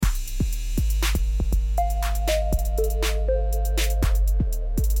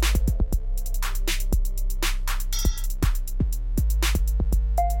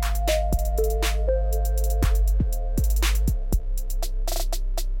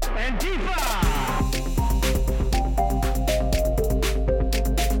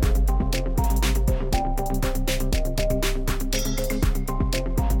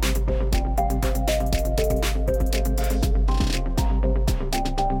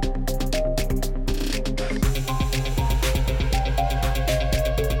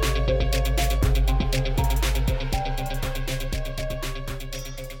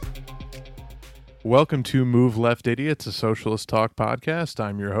Welcome to Move Left Idiots, a socialist talk podcast.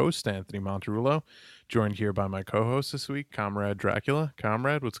 I'm your host, Anthony Monterullo, joined here by my co-host this week, Comrade Dracula.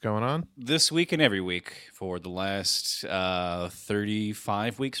 Comrade, what's going on? This week and every week for the last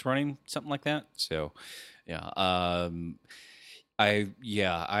 35 weeks running, something like that. So, yeah, I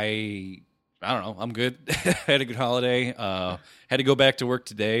don't know. I'm good. Had a good holiday. Had to go back to work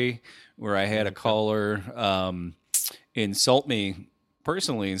today, where I had a caller insult me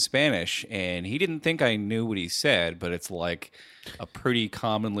personally in Spanish, and he didn't think I knew what he said, but it's like a pretty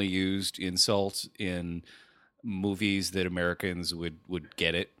commonly used insult in movies that Americans would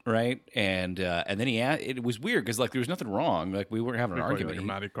get it, right. And then it was weird because like there was nothing wrong, like we weren't having an argument.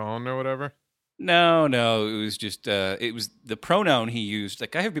 Like a maricon or whatever? No, it was just it was the pronoun he used.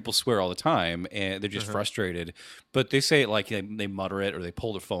 Like I have people swear all the time, and they're just frustrated, but they say it like they mutter it or they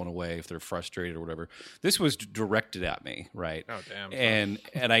pull their phone away if they're frustrated or whatever. This was directed at me, right? Oh damn!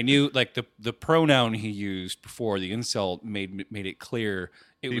 And I knew like the pronoun he used before the insult made it clear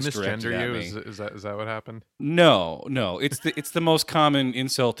it Did was he directed misgender at you? me. Is that what happened? No, it's the most common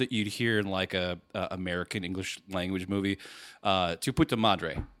insult that you'd hear in like a American English language movie. Tu puta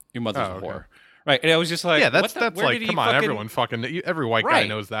madre, your mother's a whore. Right, and I was just like, yeah, that's where like, did come on, everyone every white guy Right.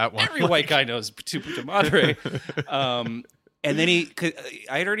 knows that one. Every white guy knows tu puta madre. And then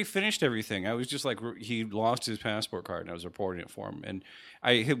I had already finished everything. I was just like, he lost his passport card, and I was reporting it for him. And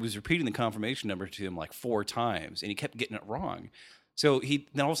I was repeating the confirmation number to him like 4 times, and he kept getting it wrong. So then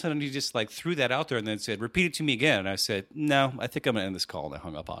all of a sudden he just like threw that out there and then said, "Repeat it to me again." And I said, "No, I think I'm gonna end this call." And I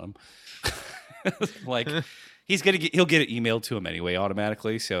hung up on him. Like he'll get it emailed to him anyway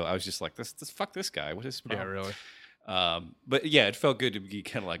automatically. So I was just like, this fuck this guy. What is his problem? Yeah, really. But yeah, it felt good to be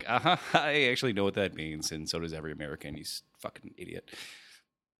kind of like, I actually know what that means, and so does every American. He's fucking idiot.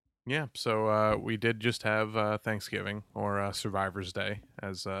 Yeah, so we did just have Thanksgiving, or Survivor's Day,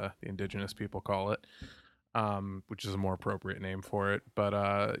 as the indigenous people call it, which is a more appropriate name for it.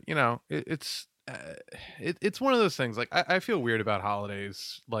 But it's one of those things. Like I feel weird about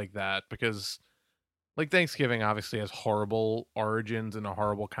holidays like that because, like, Thanksgiving obviously has horrible origins and a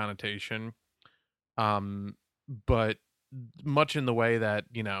horrible connotation. But much in the way that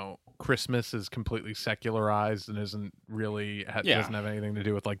Christmas is completely secularized and isn't really doesn't have anything to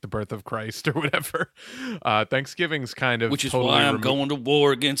do with like the birth of Christ or whatever. Thanksgiving's kind of which is totally why I'm going to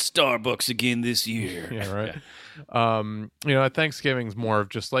war against Starbucks again this year. Yeah, right. Thanksgiving's more of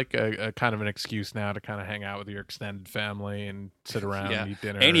just like a kind of an excuse now to kind of hang out with your extended family and sit around and eat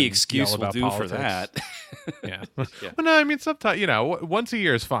dinner. Any and excuse yell will about do politics. for that. Yeah. Well, no, I mean sometimes once a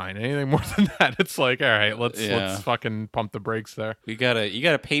year is fine. Anything more than that, it's like, all right, let's fucking pump the brakes there. You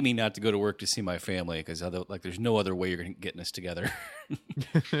gotta pay me not to go to work to see my family because there's no other way you're getting us together.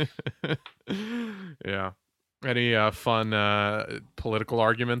 Yeah. Any fun political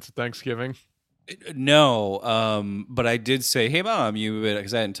arguments at Thanksgiving? No, but I did say, "Hey, Mom,"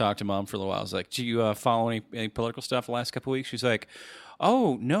 because I hadn't talked to Mom for a little while. I was like, "Do you follow any political stuff the last couple of weeks?" She's like,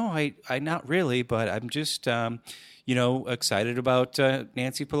 "Oh, no, I not really, but I'm just excited about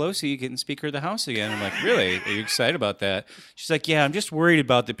Nancy Pelosi getting Speaker of the House again." I'm like, "Really? Are you excited about that?" She's like, "Yeah, I'm just worried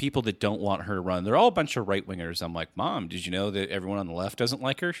about the people that don't want her to run. They're all a bunch of right wingers." I'm like, "Mom, did you know that everyone on the left doesn't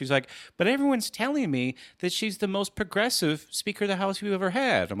like her?" She's like, "But everyone's telling me that she's the most progressive Speaker of the House we've ever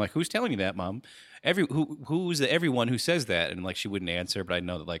had." I'm like, "Who's telling you that, Mom?" Who's the everyone who says that? And like she wouldn't answer, but I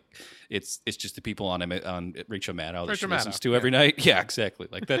know that like it's just the people on Rachel Maddow that she listens to every night. Yeah, exactly.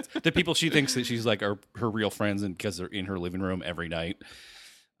 Like that's the people she thinks that she's like are her real friends, and because they're in her living room every night.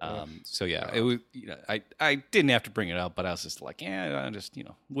 So yeah, it was. I didn't have to bring it up, but I was just like, yeah, I just it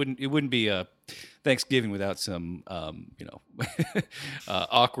wouldn't be a Thanksgiving without some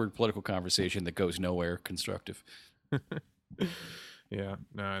awkward political conversation that goes nowhere constructive. Yeah,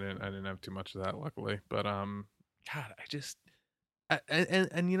 no, I didn't have too much of that, luckily. But God,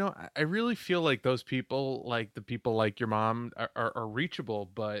 I really feel like those people, like the people like your mom, are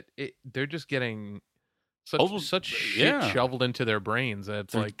reachable, but they're just getting such shit shoveled into their brains that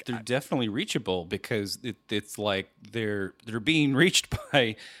they're definitely reachable because it's like they're being reached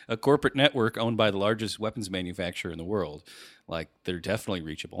by a corporate network owned by the largest weapons manufacturer in the world. Like they're definitely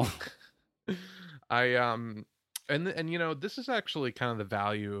reachable. And this is actually kind of the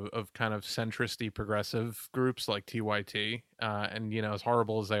value of kind of centristy progressive groups like TYT, and as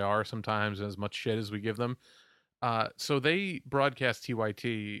horrible as they are sometimes, and as much shit as we give them. So they broadcast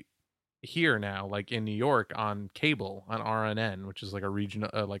TYT here now, like in New York, on cable on RNN, which is like a regional,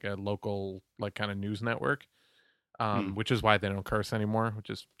 like a local, like kind of news network. Which is why they don't curse anymore, which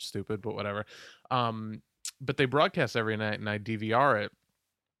is stupid, but whatever. But they broadcast every night, and I DVR it,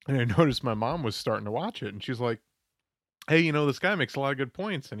 and I noticed my mom was starting to watch it, and she's like, hey, this guy makes a lot of good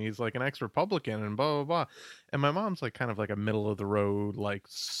points and he's like an ex-Republican and blah, blah, blah. And my mom's like kind of like a middle of the road, like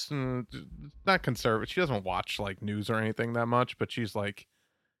not conservative. She doesn't watch like news or anything that much, but she's like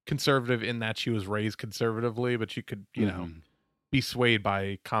conservative in that she was raised conservatively, but she could, Hmm. be swayed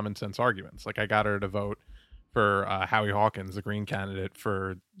by common sense arguments. Like I got her to vote for Howie Hawkins, the Green candidate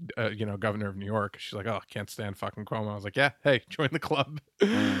for governor of New York. She's like, "Oh, can't stand fucking Cuomo." I was like, "Yeah, hey, join the club." But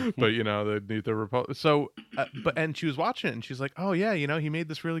Hmm. so but and she was watching it and she's like, "Oh yeah, he made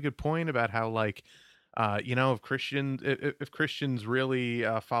this really good point about how like if Christians really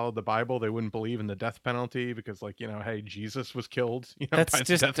followed the Bible, they wouldn't believe in the death penalty because like, hey, Jesus was killed, That's by the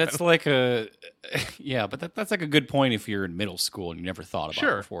just death that's penalty." like a yeah, but that's like a good point if you're in middle school and you never thought about it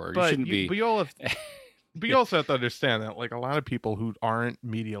Sure, before. You but shouldn't you be. but you all have but you also have to understand that like a lot of people who aren't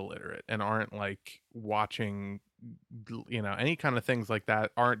media literate and aren't like watching any kind of things like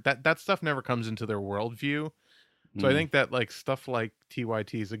that aren't that stuff never comes into their worldview. So I Mm. think that like stuff like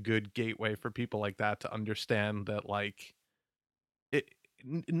TYT is a good gateway for people like that to understand that like it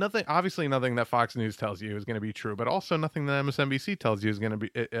nothing, obviously nothing that Fox News tells you is going to be true, but also nothing that MSNBC tells you is going to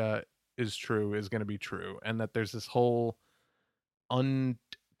be is going to be true, and that there's this whole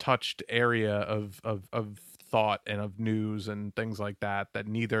untouched area of thought and of news and things like that that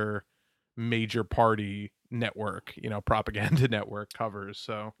neither major party network, propaganda network covers.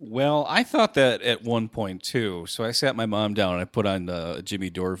 So Well, I thought that at one point too. So I sat my mom down and I put on the Jimmy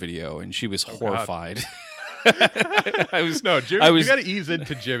Dore video, and she was oh god. horrified. I was, No, I Jimmy, you was, got to ease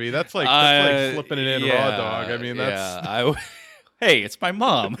into Jimmy. That's like slipping it in raw dog. I yeah, mean, that's yeah. Hey, it's my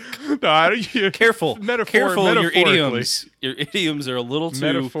mom. no, I don't, Careful, careful. metaphorically. Your idioms are a little too.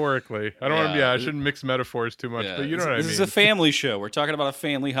 Metaphorically. I don't want to Yeah, I shouldn't mix metaphors too much, but yeah. you know what I This is a mean. family show. We're talking about a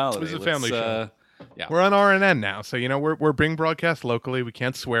family This holiday. is a Let's, family show. yeah. We're on RNN now, so we're being broadcast locally. We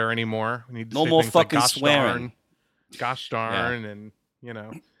can't swear anymore. We need to No say more things like fucking swearing. gosh Yeah. darn, and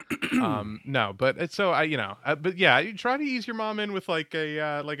no, but it's so but yeah, you try to ease your mom in with like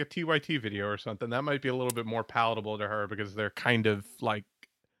a TYT video or something. That might be a little bit more palatable to her because they're kind of like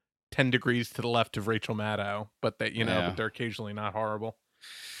 10 degrees to the left of Rachel Maddow, but but Yeah. they're occasionally not horrible.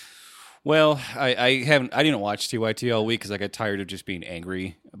 Well, I didn't watch TYT all week because I got tired of just being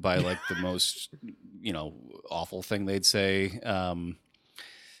angry by like the most awful thing they'd say.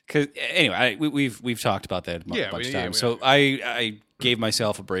 Because anyway, we've talked about that a bunch of times. We So know. I gave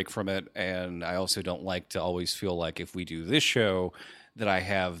myself a break from it, and I also don't like to always feel like if we do this show that I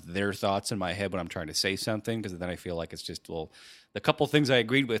have their thoughts in my head when I'm trying to say something, because then I feel like it's just the couple things I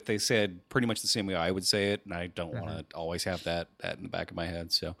agreed with, they said pretty much the same way I would say it, and I don't want to always have that in the back of my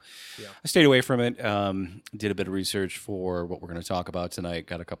head. So Yeah. I stayed away from it. Did a bit of research for what we're going to talk about tonight.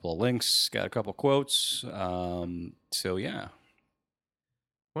 Got a couple of links, got a couple of quotes. So yeah.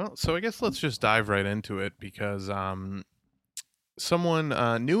 Well, so I guess let's just dive right into it because someone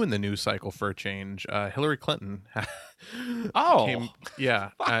new in the news cycle for a change, Hillary Clinton Oh, came yeah,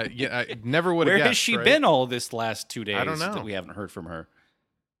 I never would have where has guessed, she right? been all this last 2 days I don't that know. we haven't heard from her?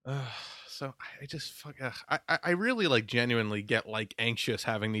 Ugh, so I just I really like genuinely get like anxious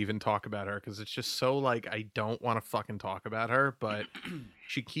having to even talk about her because it's just so like I don't want to fucking talk about her, but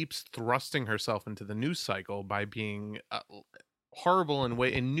she keeps thrusting herself into the news cycle by being horrible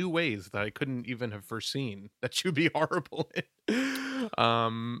in new ways that I couldn't even have foreseen that she'd be horrible in.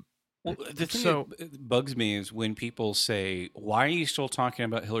 Well, the thing So that bugs me is when people say, "Why are you still talking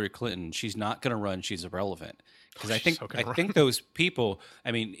about Hillary Clinton? She's not going to run. She's irrelevant." Because she's so I gonna think run. those people.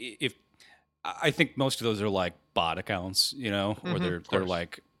 I mean, if I think most of those are like bot accounts, or Of they're course.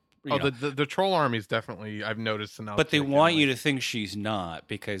 like, Oh, the troll army is definitely, I've noticed an but they uptick in want you like to think she's not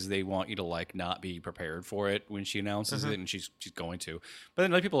because they want you to like not be prepared for it when she announces mhm. it, and she's going to. But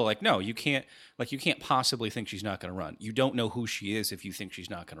then other people are like, no, you can't possibly think she's not going to run. You don't know who she is if you think she's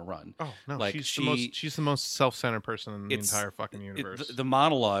not going to run. Oh no, Like she's the most self-centered person in the it's entire fucking universe. the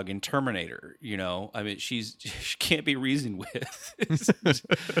monologue in Terminator. I mean, she can't be reasoned with.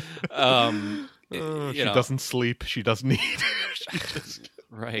 um, She doesn't sleep. She doesn't eat. she just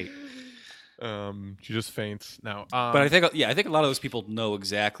right. she just faints. No. But I think a lot of those people know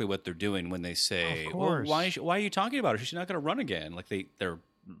exactly what they're doing when they Of say, "Well, course. why are you talking about her? She's not going to run again." Like they're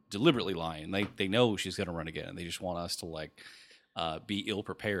deliberately lying. They know she's going to run again, and they just want us to like be ill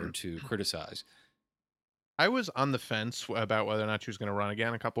prepared to criticize. I was on the fence about whether or not she was going to run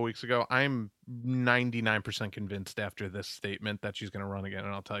again a couple weeks ago. I'm 99% convinced after this statement that she's going to run again,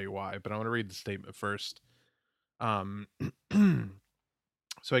 and I'll tell you why. But I want to read the statement first. Um,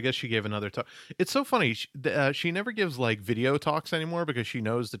 So I guess she gave another talk. It's so funny. She never gives like video talks anymore because she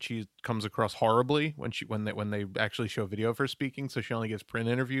knows that she comes across horribly when they actually show video of her speaking. So she only gives print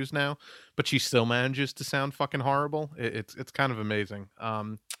interviews now, but she still manages to sound fucking horrible. It's kind of amazing.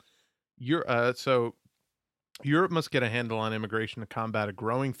 You're so Europe must get a handle on immigration to combat a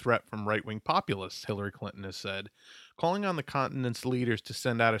growing threat from right wing populists, Hillary Clinton has said, calling on the continent's leaders to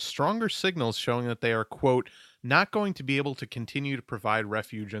send out a stronger signals showing that they are, quote, not going to be able to continue to provide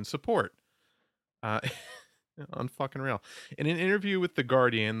refuge and support. Uh, unfucking real. In an interview with The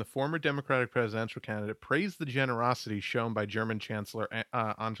Guardian, the former Democratic presidential candidate praised the generosity shown by German Chancellor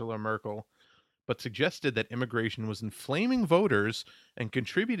Angela Merkel but suggested that immigration was inflaming voters and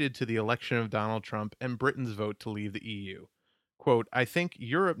contributed to the election of Donald Trump and Britain's vote to leave the EU. Quote, I think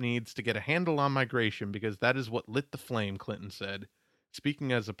Europe needs to get a handle on migration because that is what lit the flame, Clinton said,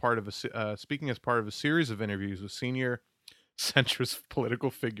 speaking as part of a series of interviews with senior centrist political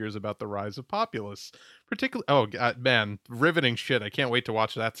figures about the rise of populists. Particularly, oh God, man, riveting shit! I can't wait to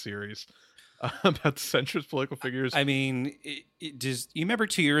watch that series about centrist political figures. I mean, does you remember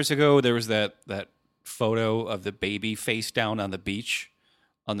 2 years ago there was that photo of the baby face down on the beach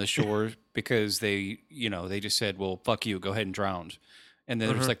on the shore because they just said, well, fuck you, go ahead and drown. And then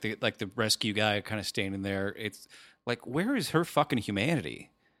there's like the rescue guy kind of standing there. It's like, where is her fucking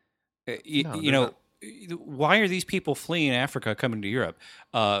humanity? No, they're not. Why are these people fleeing Africa coming to Europe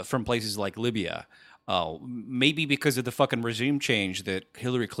from places like Libya? Maybe because of the fucking regime change that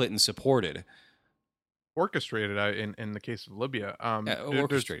Hillary Clinton supported. Orchestrated in the case of Libya.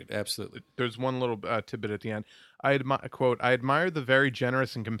 Orchestrated, absolutely. There's one little tidbit at the end. Quote, I admire the very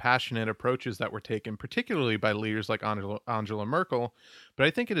generous and compassionate approaches that were taken, particularly by leaders like Angela Merkel, but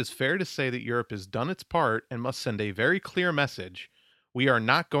I think it is fair to say that Europe has done its part and must send a very clear message. We are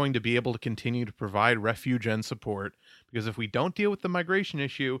not going to be able to continue to provide refuge and support, because if we don't deal with the migration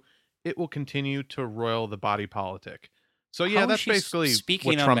issue, it will continue to roil the body politic. So yeah, How is that's she basically speaking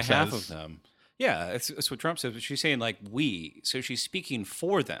what on Trump behalf says. of them? Yeah, that's what Trump says. But she's saying like we, so she's speaking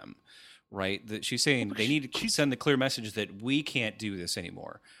for them, right? That she's saying they need to send the clear message that we can't do this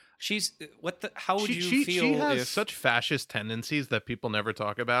anymore. She's what the? How would you feel she has if? such fascist tendencies that people never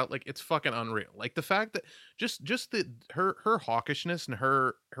talk about. Like it's fucking unreal. Like the fact that just the her hawkishness and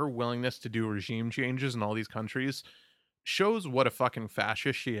her willingness to do regime changes in all these countries shows what a fucking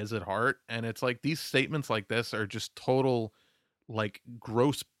fascist she is at heart. And it's like these statements like this are just total like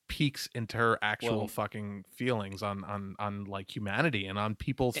gross peeks into her actual Well, fucking feelings on like humanity and on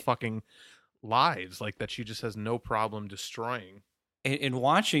people's fucking lives like that she just has no problem destroying. and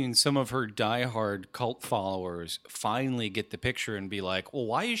watching some of her diehard cult followers finally get the picture and be like, well,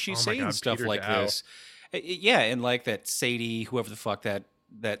 why is she Oh my saying god, stuff Peter like Dow. this? Yeah, and like that Sadie, whoever the fuck that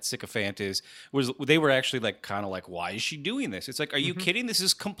sycophant is, was they were actually like kind of like, why is she doing this? It's like, are you kidding? This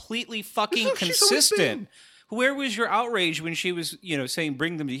is completely fucking This is she's always consistent. been. Where was your outrage when she was, saying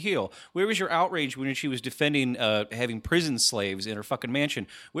bring them to heel? Where was your outrage when she was defending having prison slaves in her fucking mansion?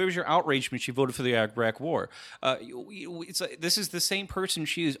 Where was your outrage when she voted for the Iraq War? It's like, this is the same person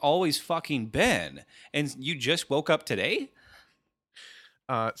she has always fucking been, and you just woke up today.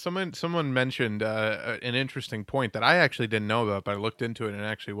 Someone mentioned an interesting point that I actually didn't know about, but I looked into it and it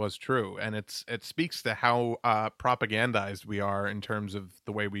actually was true. And it speaks to how propagandized we are in terms of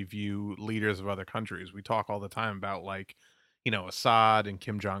the way we view leaders of other countries. We talk all the time about like, Assad and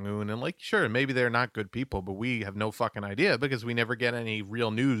Kim Jong Un, and like, sure, maybe they're not good people, but we have no fucking idea because we never get any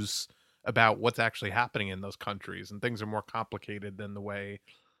real news about what's actually happening in those countries, and things are more complicated than the way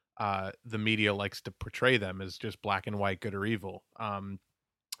the media likes to portray them as just black and white, good or evil.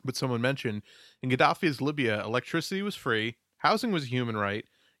 But someone mentioned in Gaddafi's Libya, electricity was free, housing was a human right,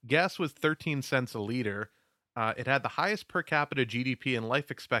 gas was 13 cents a liter. It had the highest per capita GDP and life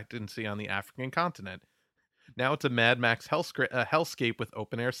expectancy on the African continent. Now it's a Mad Max hellscape with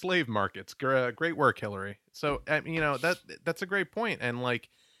open air slave markets. Great work, Hillary. So that's a great point. And like,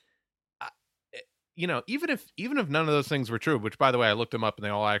 uh, even if none of those things were true, which by the way I looked them up and they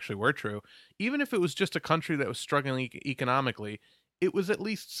all actually were true, even if it was just a country that was struggling economically, it was at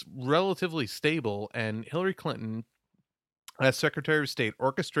least relatively stable. And Hillary Clinton, as Secretary of State,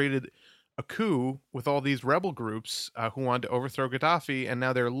 orchestrated a coup with all these rebel groups who wanted to overthrow Gaddafi, and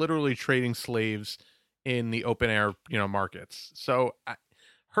now they're literally trading slaves in the open air, markets. So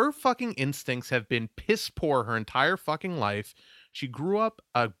her fucking instincts have been piss poor her entire fucking life. She grew up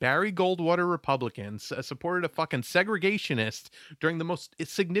a Barry Goldwater Republican, supported a fucking segregationist during the most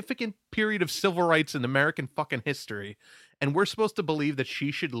significant period of civil rights in American fucking history. And we're supposed to believe that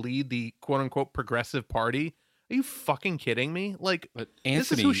she should lead the quote unquote progressive party. Are you fucking kidding me? Like, But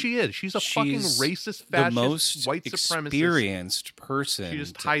this is who Anthony, she is. She's a fucking she's racist, the fascist, most white supremacist. experienced She person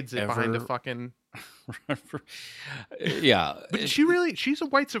just to hides it behind a ever. fucking. Yeah, But she's a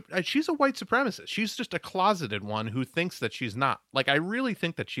white supremacist. She's just a closeted one who thinks that she's not. Like, I really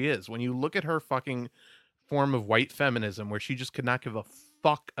think that she is. When you look at her fucking form of white feminism, where she just could not give a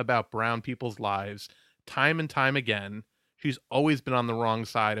fuck about brown people's lives, time and time again, she's always been on the wrong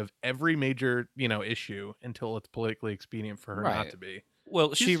side of every major, issue until it's politically expedient for her not right. to be.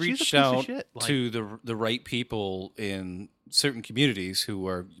 Well, she She's a reached piece of out shit. Like, to the right people in certain communities who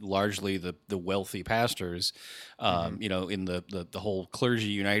are largely the wealthy pastors, mhm. in the whole clergy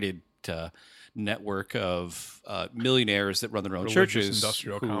united network of millionaires that run their own Religious churches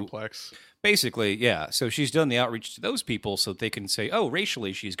industrial who complex. basically, yeah. So she's done the outreach to those people so they can say, oh,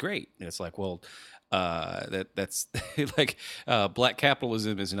 racially she's great. And it's like, well, that's like black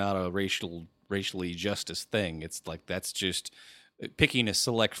capitalism is not a racially justice thing. It's like that's just picking a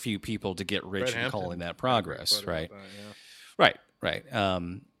select few people to get rich Fred and calling Hampton that had a great progress, quote about right? that, yeah. Right.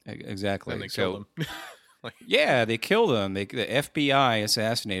 Exactly. Then they So killed him. Like, yeah, they killed him. The FBI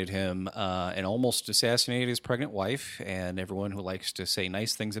assassinated him and almost assassinated his pregnant wife. And everyone who likes to say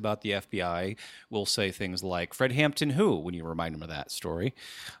nice things about the FBI will say things like "Fred Hampton, who?" when you remind them of that story.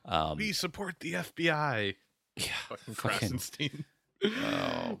 we support the FBI. Yeah, Fucking fucking. Krasenstein.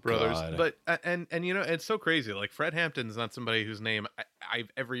 Oh Brothers. God. But and it's so crazy. Like, Fred Hampton's not somebody whose name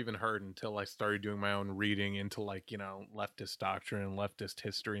I've ever even heard until I started doing my own reading into, like, leftist doctrine and leftist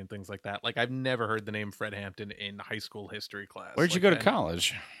history and things like that. Like, I've never heard the name Fred Hampton in high school history class. Where'd you Like, go to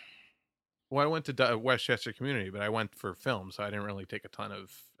college? well, I went to Westchester Community, but I went for film, so I didn't really take a ton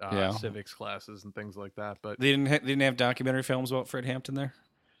of Yeah, civics classes and things like that. But they didn't have documentary films about Fred Hampton there.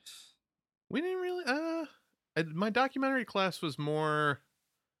 we didn't really. My documentary class was more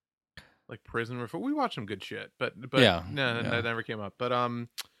like prison reform. We watched some good shit, but Yeah, no, yeah. that never came up. But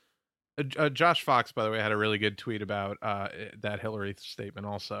Josh Fox, by the way, had a really good tweet about that Hillary statement.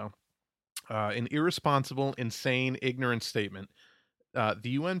 Also, an irresponsible, insane, ignorant statement. The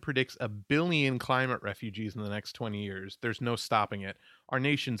UN predicts 1 billion climate refugees in the next 20 years. There's no stopping it. Our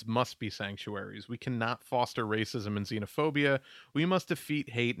nations must be sanctuaries. We cannot foster racism and xenophobia. We must defeat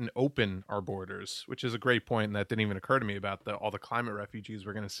hate and open our borders, which is a great point, and that didn't even occur to me about all the climate refugees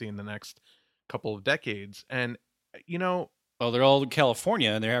we're going to see in the next couple of decades. And, you know, Well, they're all in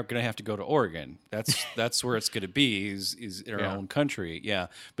California, and they're going to have to go to Oregon. That's where it's going to be is in our yeah. own country. Yeah,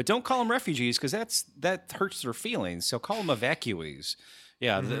 but don't call them refugees because that hurts their feelings. So call them evacuees.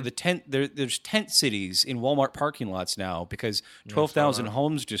 Yeah, Mhm. the tent there's tent cities in Walmart parking lots now because Yeah, I saw 12,000 that.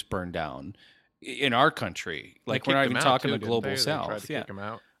 homes just burned down in our country. They Like we're kicked not him even out talking too, the didn't global they? They tried south. to Yeah. kick him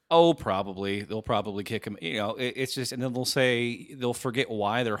out. Oh, probably. They'll probably kick them. It's just, and then they'll say, they'll forget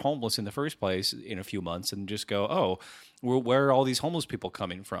why they're homeless in the first place in a few months and just go, oh, where are all these homeless people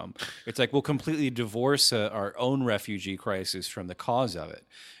coming from? It's like we'll completely divorce our own refugee crisis from the cause of it.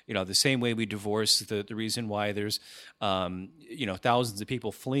 The same way we divorce the reason why there's, thousands of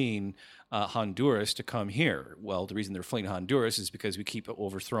people fleeing Honduras to come here. Well, the reason they're fleeing Honduras is because we keep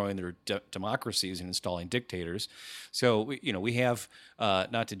overthrowing their democracies and installing dictators. So, we have,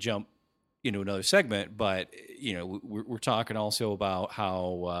 not to jump into another segment, but, we're talking also about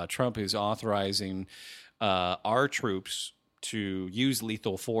how Trump is authorizing our troops to use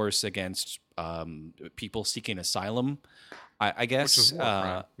lethal force against people seeking asylum, I guess. Which is a war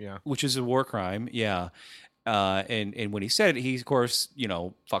crime. Yeah. Which is a war crime, yeah. And when he said it, he, of course,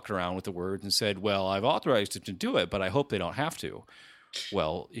 fucked around with the words and said, well, I've authorized him to do it, but I hope they don't have to.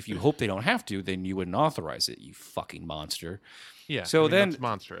 Well, if you hope they don't have to, then you wouldn't authorize it, you fucking monster. Yeah. So then, that's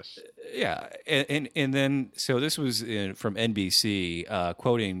monstrous. yeah, and then so this was from NBC,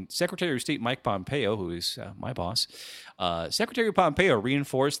 quoting Secretary of State Mike Pompeo, who is my boss. Secretary Pompeo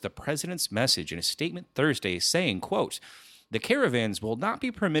reinforced the president's message in a statement Thursday, saying, "quote." The caravans will not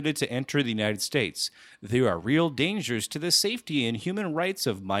be permitted to enter the United States. There are real dangers to the safety and human rights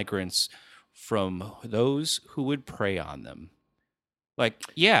of migrants from those who would prey on them. Like,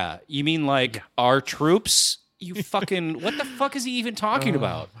 yeah, you mean like our troops? You fucking, what the fuck is he even talking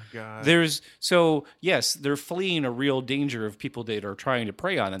about? Oh my God. Yes, they're fleeing a real danger of people that are trying to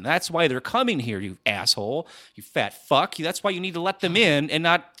prey on them. That's why they're coming here, you asshole, you fat fuck. That's why you need to let them in and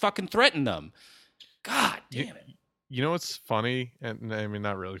not fucking threaten them. God damn it. You know what's funny, and I mean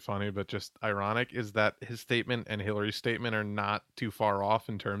not really funny, but just ironic, is that his statement and Hillary's statement are not too far off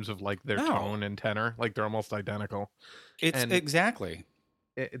in terms of like their tone and tenor. Like they're almost identical. It's And exactly.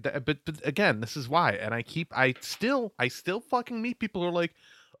 but again, this is why. And I still fucking meet people who are like,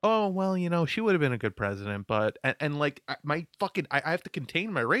 oh well, she would have been a good president, but and like my fucking I have to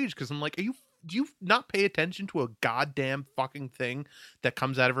contain my rage because I'm like, are you do you not pay attention to a goddamn fucking thing that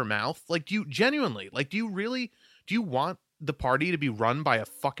comes out of her mouth? Like, do you genuinely, like, do you really, do you want the party to be run by a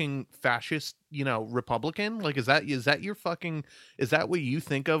fucking fascist, Republican? Like, is that your fucking, is that what you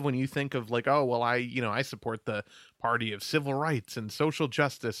think of when you think of like, oh, well, I support the party of civil rights and social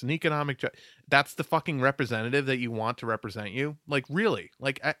justice and economic that's the fucking representative that you want to represent you? Like, really?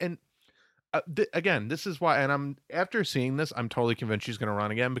 Like, and again, this is why, and I'm, after seeing this, I'm totally convinced she's going to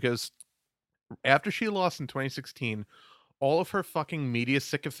run again, because after she lost in 2016, all of her fucking media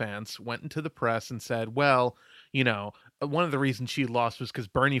sycophants went into the press and said, well, one of the reasons she lost was because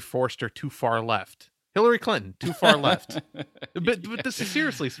Bernie forced her too far left. Hillary Clinton, too far left. But this is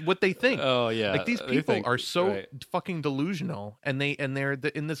seriously what they think. Oh Like, yeah, these they people think are so right. fucking delusional, and they're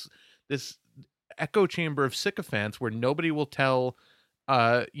in this echo chamber of sycophants where nobody will tell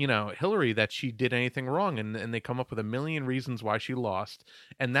Hillary that she did anything wrong, and they come up with a million reasons why she lost,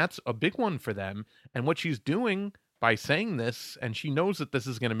 and that's a big one for them. And what she's doing by saying this, and she knows that this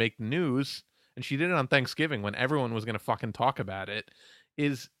is going to make the news, and she did it on Thanksgiving when everyone was going to fucking talk about it,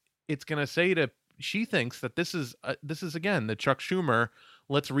 is it's going to say to, she thinks that this is again the Chuck Schumer,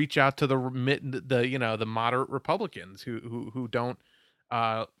 let's reach out to the moderate Republicans who don't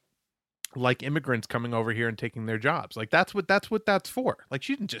uh like immigrants coming over here and taking their jobs. Like, that's for. Like,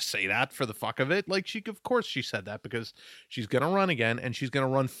 she didn't just say that for the fuck of it. Like, of course she said that because she's going to run again, and she's going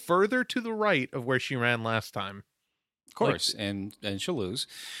to run further to the right of where she ran last time. Of Like, course, and she'll lose.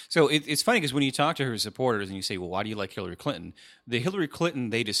 So it's funny because when you talk to her supporters and you say, "Well, why do you like Hillary Clinton?" The Hillary Clinton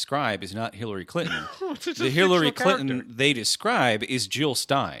they describe is not Hillary Clinton. it's just The a Hillary fictional Clinton character. they describe is Jill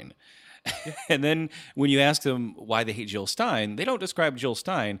Stein. And then when you ask them why they hate Jill Stein, they don't describe Jill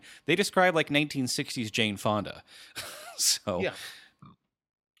Stein. They describe like 1960s Jane Fonda. So Yeah.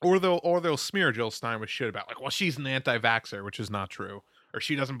 Or they'll smear Jill Stein with shit about, like, well, she's an anti-vaxxer, which is not true, or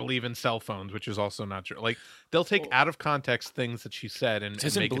she doesn't believe in cell phones, which is also not true. Like, they'll take out of context things that she said and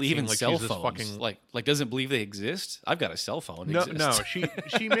doesn't make it believe seem in like cell she's this phones. fucking Like doesn't believe they exist. I've got a cell phone. It no no. exists.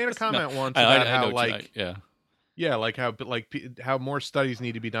 She made a No, comment once I about how, know. like, Yeah. yeah, like how, but like how more studies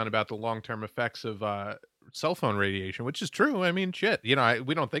need to be done about the long-term effects of cell phone radiation, which is true. I mean, shit, we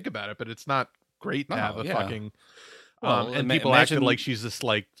don't think about it, but it's not great to have No. a Yeah. fucking Well, and people acted like imagine. she's this,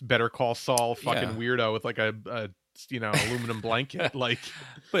 like, Better Call Saul fucking Yeah. weirdo with like a aluminum blanket. Like,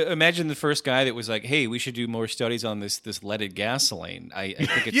 But imagine the first guy that was like, "Hey, we should do more studies on this leaded gasoline. I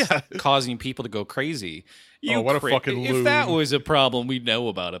think it's yeah. causing people to go crazy." Oh, what a fucking If that loon. was a problem, we'd know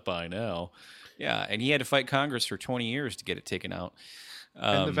about it by now. Yeah, and he had to fight Congress for 20 years to get it taken out.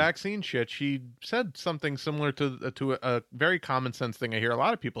 And the vaccine shit, she said something similar to a very common sense thing I hear a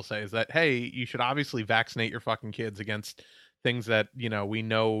lot of people say, is that, hey, you should obviously vaccinate your fucking kids against things that we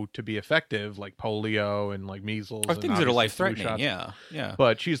know to be effective, like polio and like Or measles, and things that are obviously life flu threatening. shots. Yeah, yeah.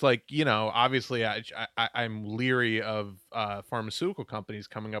 But she's like, obviously, I'm leery of pharmaceutical companies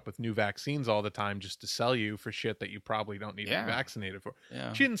coming up with new vaccines all the time just to sell you for shit that you probably don't need to be Yeah. vaccinated for.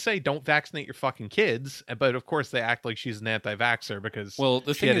 Yeah. She didn't say don't vaccinate your fucking kids, but of course they act like she's an anti-vaxxer because Well,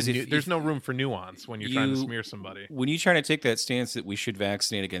 the she thing had is, there's no room for nuance when you're trying to smear somebody. when you try to take that stance that we should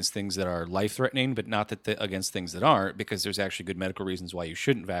vaccinate against things that are life threatening, but not against things that aren't, because there's actually good medical reasons why you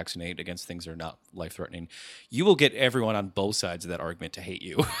shouldn't vaccinate against things that are not life threatening, you will get everyone on both sides of that argument to hate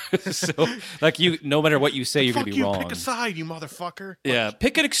you. So, like, no matter what you say, you're going to be wrong. Pick a side, you motherfucker. Yeah,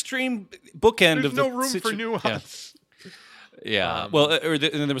 pick an extreme bookend There's of the no room for Yeah. nuance. Yeah. Well, and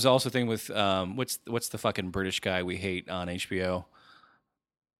then there was also a thing with what's the fucking British guy we hate on HBO?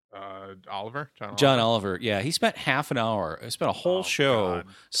 Oliver, John Oliver. Yeah, he spent half an hour, spent a whole Oh, show God.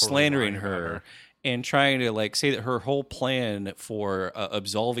 Totally slandering lying about her and trying to like say that her whole plan for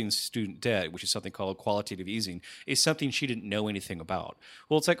absolving student debt, which is something called qualitative easing, is something she didn't know anything about.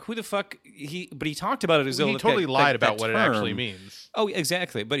 Well, it's like who the fuck But he talked about it as though He totally lied about what it actually term- means. Oh,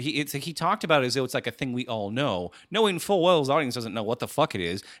 exactly. But he talked about it as though it's like a thing we all know, knowing full well his audience doesn't know what the fuck it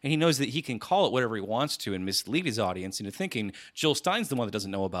is, and he knows that he can call it whatever he wants to and mislead his audience into thinking Jill Stein's the one that doesn't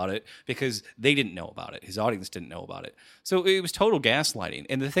know about it because they didn't know about it. His audience didn't know about it. So it was total gaslighting.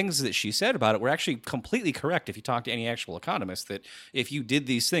 And the things that she said about it were actually completely correct if you talk to any actual economist, that if you did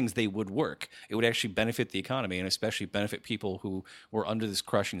these things, they would work. It would actually benefit the economy and especially benefit people who were under this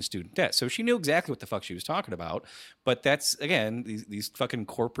crushing student debt. So she knew exactly what the fuck she was talking about. But that's, again, these fucking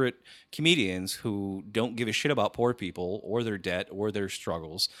corporate comedians who don't give a shit about poor people or their debt or their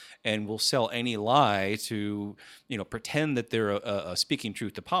struggles and will sell any lie to, pretend that they're a speaking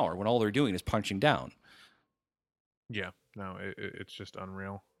truth to power when all they're doing is punching down. Yeah, no, it's just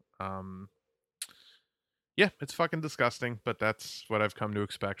unreal. Yeah, it's fucking disgusting, but that's what I've come to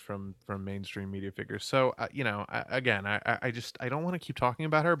expect from mainstream media figures. So, again, I just I don't want to keep talking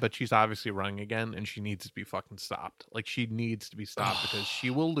about her, but she's obviously running again, and she needs to be fucking stopped. Like she needs to be stopped because she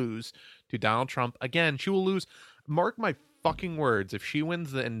will lose to Donald Trump again. She will lose. Mark my fucking words. If she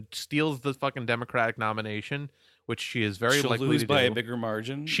wins and steals the fucking Democratic nomination, which she is very She'll likely lose to by a do, bigger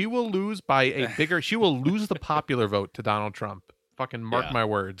margin. she will lose by a bigger. She will lose the popular vote to Donald Trump. Fucking mark Yeah. my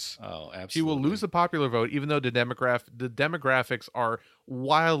words. Oh, She will lose absolutely. the popular vote, even though the demographics are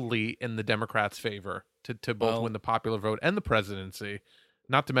wildly in the Democrats' favor to both win Well, the popular vote and the presidency.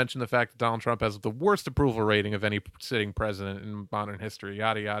 Not to mention the fact that Donald Trump has the worst approval rating of any sitting president in modern history.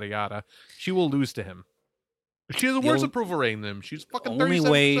 Yada yada yada. She will lose to him. She has a the worse only, approval rating than him. She's fucking only 37%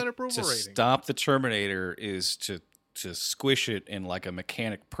 way approval to rating. stop the Terminator is to squish it in like a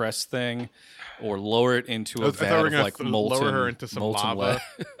mechanic press thing, or lower it into a I thought we vat were of gonna like lower her into some molten lead. lava.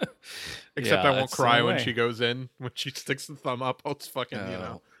 Except I Yeah, won't it's the only cry when way. she goes in. When she sticks the thumb up, I'll just fucking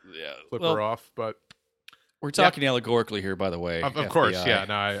Oh, yeah. flip her Well, off. But we're yeah, talking allegorically here, by the way. of course, FBI. yeah.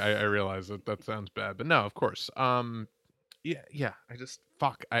 No, I realize that sounds bad, but no, of course. Yeah. I just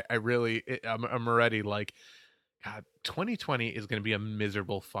fuck. I really, I'm already like, God. 2020 is gonna be a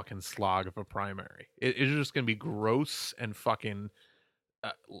miserable fucking slog of a primary. It's just gonna be gross and fucking,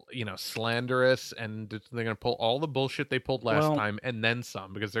 slanderous, and they're gonna pull all the bullshit they pulled last Well, time and then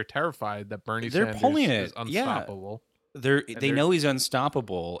some because they're terrified that Bernie they're pulling Sanders is it. Yeah. unstoppable, and They they're know he's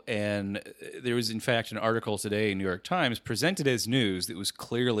unstoppable, and there was in fact an article today in New York Times presented as news that was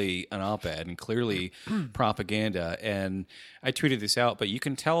clearly an op-ed and clearly propaganda. And I tweeted this out, but you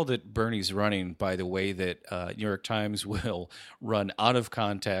can tell that Bernie's running by the way that New York Times will run out of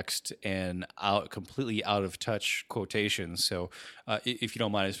context and completely out of touch quotations. So if you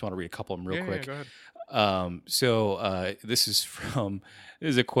don't mind, I just want to read a couple of them real yeah. quick. Go ahead. This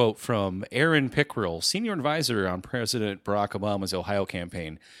is a quote from Aaron Pickrell, senior advisor on President Barack Obama's Ohio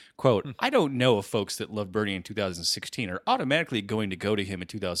campaign. Quote, I don't know if folks that loved Bernie in 2016 are automatically going to go to him in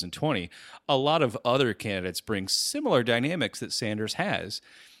 2020. A lot of other candidates bring similar dynamics that Sanders has.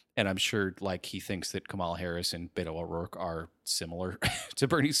 And I'm sure, like, he thinks that Kamala Harris and Beto O'Rourke are similar to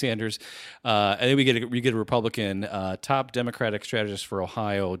Bernie Sanders. And then we get a Republican, top Democratic strategist for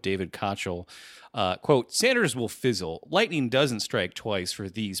Ohio, David Kochel. Quote, Sanders will fizzle. Lightning doesn't strike twice for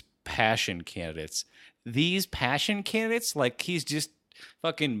these passion candidates. These passion candidates? Like, he's just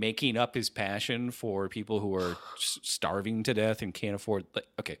fucking making up his passion for people who are starving to death and can't afford.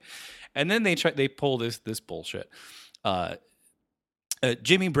 Okay. And then they pull this bullshit.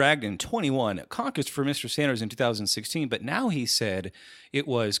 Jimmy Bragdon, 21, caucused for Mr. Sanders in 2016, but now he said it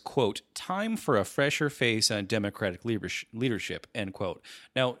was, quote, time for a fresher face on Democratic leadership, end quote.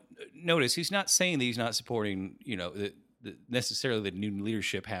 Now, notice he's not saying that he's not supporting, necessarily the new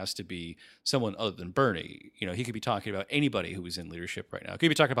leadership has to be someone other than Bernie. He could be talking about anybody who is in leadership right now. He could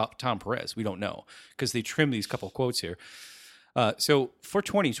be talking about Tom Perez. We don't know because they trim these couple quotes here. So for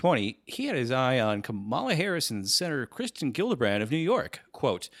 2020, he had his eye on Kamala Harris and Senator Kristen Gillibrand of New York.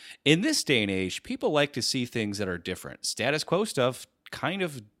 Quote, in this day and age, people like to see things that are different. Status quo stuff kind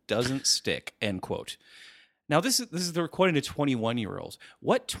of doesn't stick, end quote. Now, this is they're quoting a 21-year-old.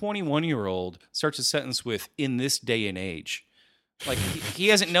 What 21-year-old starts a sentence with, in this day and age? Like, he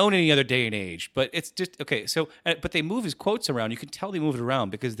hasn't known any other day and age, but it's just okay. So, but they move his quotes around. You can tell they moved it around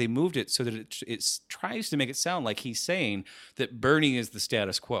because they moved it so that it tries to make it sound like he's saying that Bernie is the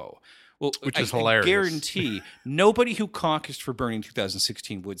status quo. Well, Which is I hilarious. guarantee nobody who caucused for Bernie in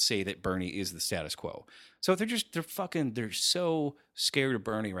 2016 would say that Bernie is the status quo. So they're so scared of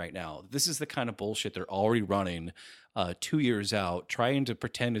Bernie right now. This is the kind of bullshit they're already running 2 years out, trying to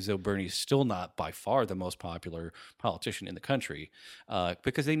pretend as though Bernie's still not by far the most popular politician in the country,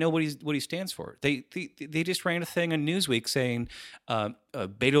 because they know what he stands for. They just ran a thing on Newsweek saying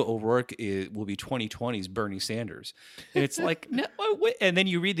Beto O'Rourke will be 2020's Bernie Sanders, and it's like, no, wait. And then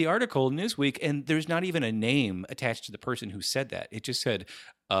you read the article in Newsweek, and there's not even a name attached to the person who said that. It just said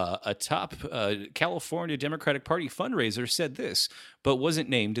a top California Democratic Party fundraiser said this, but wasn't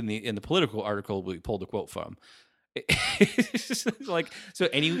named in the political article we pulled the quote from. It's just like, so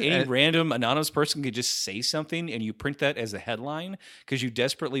any random anonymous person could just say something and you print that as a headline because you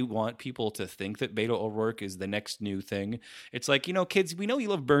desperately want people to think that Beto O'Rourke is the next new thing. It's like, kids, we know you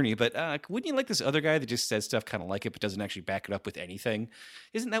love Bernie, but wouldn't you like this other guy that just says stuff kind of like it but doesn't actually back it up with anything?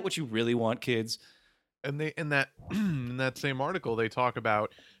 Isn't that what you really want, kids? And they in that in that same article they talk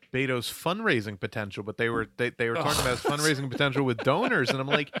about Beto's fundraising potential, but they were talking about his fundraising potential with donors, and I'm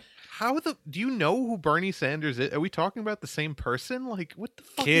like, do you know who Bernie Sanders is? Are we talking about the same person? Like, what the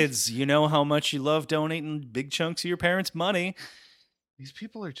fuck? Kids, you know how much you love donating big chunks of your parents' money. These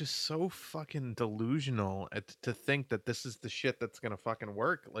people are just so fucking delusional to think that this is the shit that's gonna fucking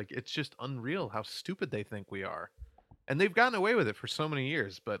work. Like, it's just unreal how stupid they think we are. And they've gotten away with it for so many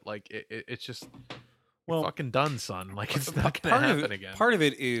years, but like it's just you're Well, fucking done, son. Like it's not gonna happen again. part of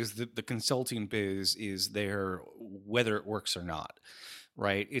it is the consulting biz is there whether it works or not,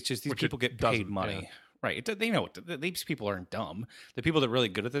 right? It's just these Which it people get paid doesn't, yeah. money. Right. They know these people aren't dumb. The people that are really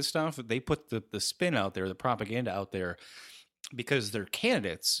good at this stuff, they put the spin out there, the propaganda out there, because their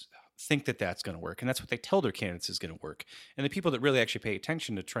candidates think that that's going to work. And that's what they tell their candidates is going to work. And the people that really actually pay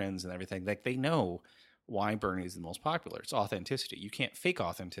attention to trends and everything, like they know why Bernie is the most popular. It's authenticity. You can't fake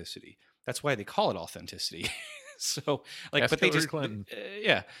authenticity. That's why they call it authenticity. So like, Ask but they Hillary just, Clinton.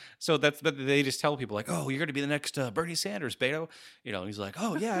 yeah. So but they just tell people like, oh, you're going to be the next Bernie Sanders, Beto. You know, he's like,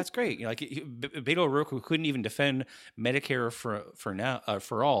 oh yeah, that's great. You know, like Beto O'Rourke, who couldn't even defend Medicare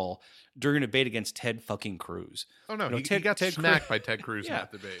for all during a debate against Ted fucking Cruz. Oh no, You know, he got Ted smacked by Ted Cruz in Yeah.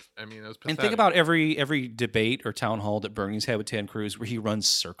 that debate. I mean, it was And pathetic. think about every debate or town hall that Bernie's had with Ted Cruz where he runs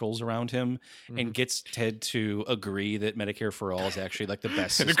circles around him and gets Ted to agree that Medicare for all is actually like the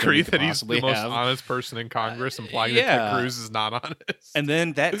best and system agree you could that he's possibly the most have. honest person in Congress, implying yeah. that Ted Cruz is not honest. And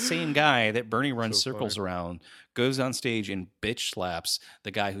then that same guy that Bernie runs So circles funny. around goes on stage and bitch slaps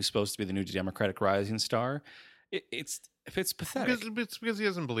the guy who's supposed to be the new Democratic rising star. It's pathetic. Because it's because he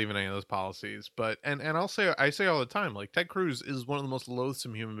doesn't believe in any of those policies. But and I say all the time, like Ted Cruz is one of the most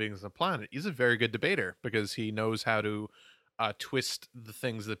loathsome human beings on the planet. He's a very good debater because he knows how to twist the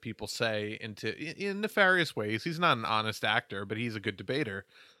things that people say in nefarious ways. He's not an honest actor, but he's a good debater.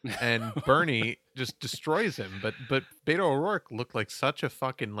 And Bernie just destroys him. But Beto O'Rourke looked like such a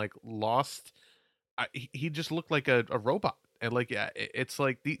fucking like lost. He just looked like a robot. And like yeah, it's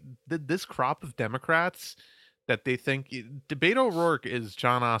like this crop of Democrats that they think Beto O'Rourke is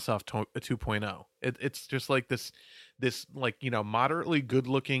John Ossoff 2.0. It's just like this like moderately good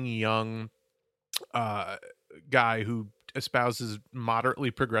looking young uh guy who espouses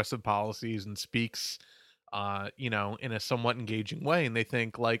moderately progressive policies and speaks in a somewhat engaging way, and they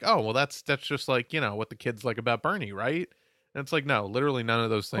think like, oh well, that's just like what the kids like about Bernie, right? And it's like, no, literally none of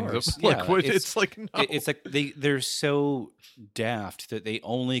those things. Course, Like yeah. it's like no. It's like they're so daft that they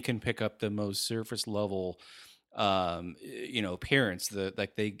only can pick up the most surface level appearance.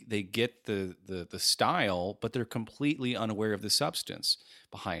 They get the style, but they're completely unaware of the substance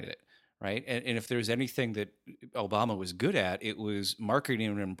behind it, right? And if there's anything that Obama was good at, it was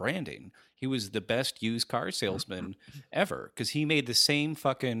marketing and branding. He was the best used car salesman ever because he made the same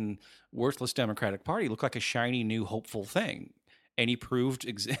fucking worthless Democratic Party look like a shiny new hopeful thing. And he proved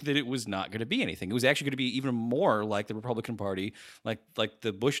that it was not going to be anything. It was actually going to be even more like the Republican Party, like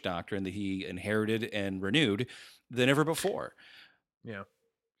the Bush doctrine that he inherited and renewed than ever before. Yeah.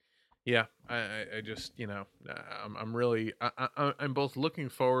 Yeah, I just I'm really I'm both looking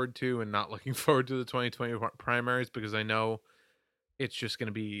forward to and not looking forward to the 2020 primaries because I know it's just going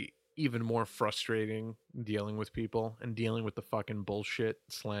to be even more frustrating dealing with people and dealing with the fucking bullshit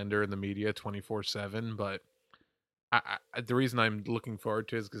slander in the media 24/7. But the reason I'm looking forward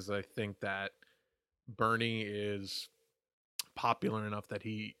to is because I think that Bernie is popular enough that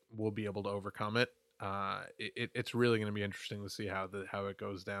he will be able to overcome it. It's really going to be interesting to see how it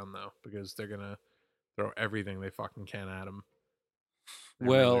goes down though, because they're gonna throw everything they fucking can at him. They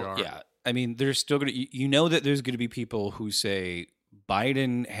really are. Yeah. I mean, there's still going to, that there's going to be people who say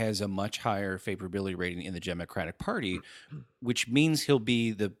Biden has a much higher favorability rating in the Democratic Party, which means he'll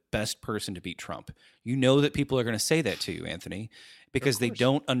be the best person to beat Trump. You know that people are going to say that to you, Anthony, because they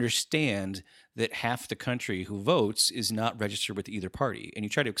don't understand that half the country who votes is not registered with either party. And you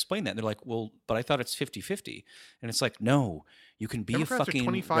try to explain that, and they're like, well, but I thought it's 50-50. And it's like, no, you can be Democrats a fucking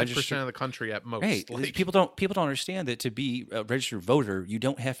 25% of the country at most. Right. Like, People don't understand that to be a registered voter, you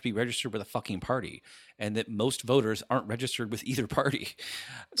don't have to be registered with a fucking party, and that most voters aren't registered with either party.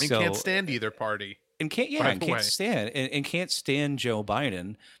 and can't stand either party. And can't stand Joe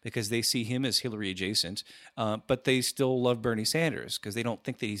Biden because they see him as Hillary adjacent, but they still love Bernie Sanders because they don't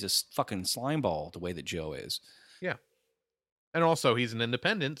think that he's a fucking slimeball the way that Joe is. Yeah. And also, he's an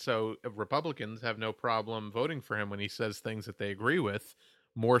independent, so Republicans have no problem voting for him when he says things that they agree with,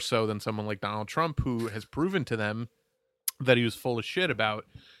 more so than someone like Donald Trump, who has proven to them that he was full of shit about,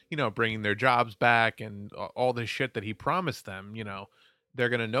 bringing their jobs back and all this shit that he promised them. They're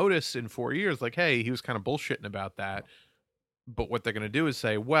going to notice in 4 years, like, hey, he was kind of bullshitting about that. But what they're going to do is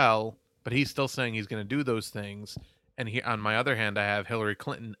say, well, but he's still saying he's going to do those things. And on my other hand, I have Hillary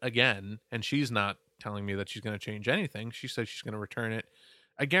Clinton again, and she's not telling me that she's going to change anything. She says she's going to return it.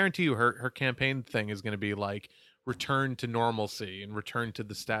 I guarantee you her campaign thing is going to be like return to normalcy and return to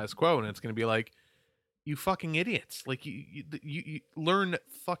the status quo. And it's going to be like, you fucking idiots. Like you learn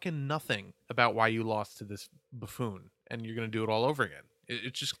fucking nothing about why you lost to this buffoon, and you're gonna do it all over again.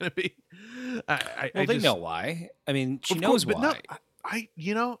 It's just gonna be. I Well, they know just, why. I mean, she of course, knows but no, why.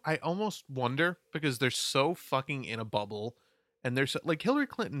 I almost wonder because they're so fucking in a bubble, and they're so, like Hillary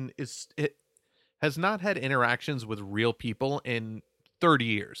Clinton has not had interactions with real people in 30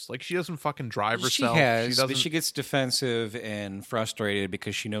 years. Like she doesn't fucking drive She herself. She has, but doesn't. she gets defensive and frustrated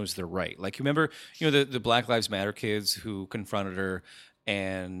because she knows they're right. Like, you remember, the Black Lives Matter kids who confronted her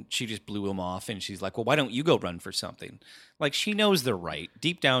and she just blew them off and she's like, well, why don't you go run for something? Like, she knows they're right.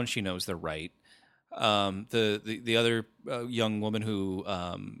 Deep down, she knows they're right. The other young woman who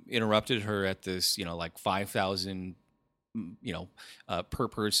interrupted her at this, like 5,000 per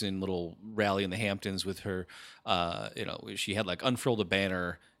person little rally in the Hamptons with her. She had like unfurled a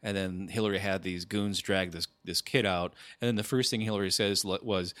banner, and then Hillary had these goons drag this kid out, and then the first thing Hillary says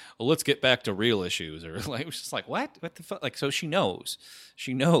was, "Well, let's get back to real issues," or like, it was just like, what the fuck? Like, so she knows.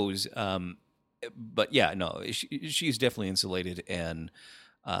 But yeah, no, she's definitely insulated, and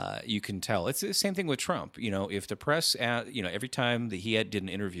you can tell. It's the same thing with Trump. If the press, every time that he did an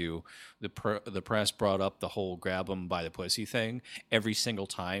interview, the press brought up the whole grab him by the pussy thing. Every single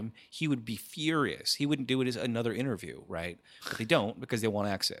time, he would be furious. He wouldn't do it as another interview, right? But they don't because they want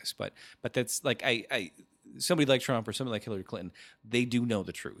access. But that's like somebody like Trump or somebody like Hillary Clinton, they do know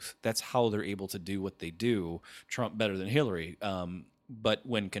the truth. That's how they're able to do what they do. Trump better than Hillary. But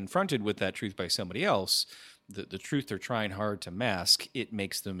when confronted with that truth by somebody else, the truth they're trying hard to mask, it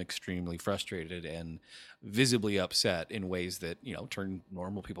makes them extremely frustrated and visibly upset in ways that, turn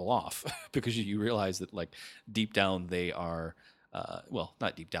normal people off because you realize that, like, deep down they are, well,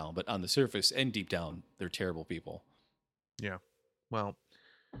 not deep down, but on the surface and deep down, they're terrible people. Yeah. Well.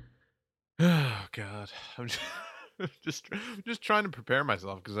 Oh God. I'm just just trying to prepare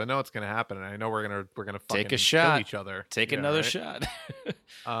myself because I know it's gonna happen, and I know we're gonna Take a fucking kill shot. each other. Take Yeah. another Right. shot.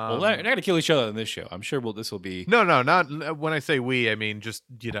 Well, they're not going to kill each other on this show. I'm sure this will be No, no, not when I say we, I mean just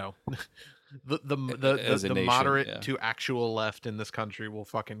as a the nation. moderate Yeah. to actual left in this country will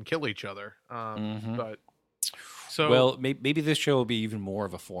fucking kill each other. Hmm. But so Well, maybe this show will be even more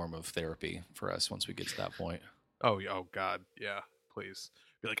of a form of therapy for us once we get to that point. oh God, yeah, please.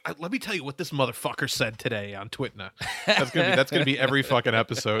 Be like, let me tell you what this motherfucker said today on Twitter. That's gonna be every fucking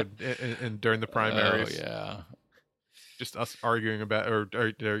episode in during the primaries. Oh yeah. Just us arguing about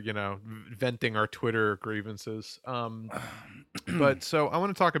or venting our Twitter grievances. But so I want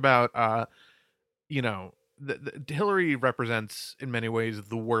to talk about Hillary represents in many ways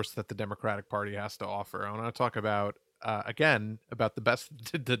the worst that the Democratic Party has to offer. I want to talk about again about the best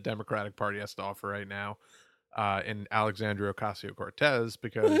the Democratic Party has to offer right now in Alexandria Ocasio-Cortez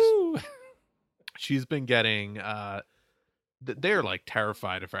because Woohoo! she's been getting they're like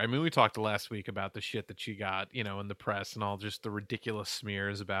terrified of her. I mean, we talked last week about the shit that she got, in the press and all just the ridiculous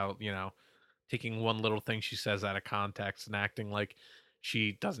smears about, taking one little thing she says out of context and acting like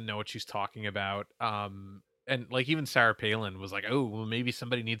she doesn't know what she's talking about. And like even Sarah Palin was like, "Oh, well, maybe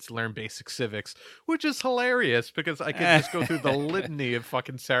somebody needs to learn basic civics," which is hilarious because I could just go through the litany of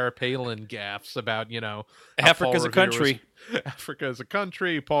fucking Sarah Palin gaffes about, how Paul Africa's a Revere country. Africa is a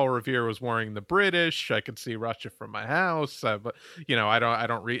country. Paul Revere was wearing the British. I could see Russia from my house, but I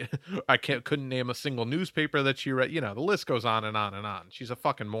don't read. Couldn't name a single newspaper that she read. The list goes on and on and on. She's a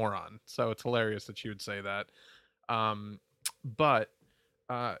fucking moron. So it's hilarious that she would say that. But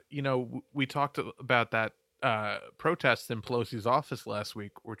we talked about that protest in Pelosi's office last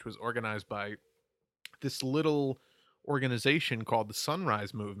week, which was organized by this little organization called the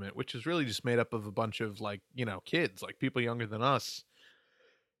Sunrise Movement, which is really just made up of a bunch of kids, like people younger than us,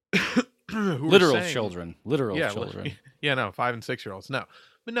 who Literal were saying, children. Literal yeah, children. yeah, no, 5 and 6 year olds, no,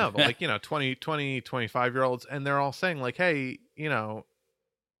 but no, but like 20, 25 year olds, and they're all saying like, hey,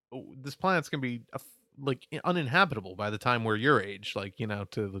 this planet's gonna be like uninhabitable by the time we're your age, like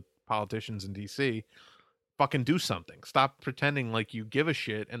to the politicians in DC. Fucking do something. Stop pretending like you give a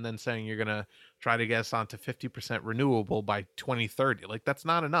shit and then saying you're gonna try to get us onto 50% renewable by 2030. Like that's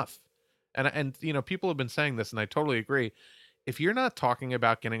not enough. And people have been saying this, and I totally agree. If you're not talking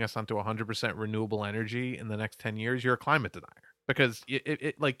about getting us onto 100% renewable energy in the next 10 years, you're a climate denier. Because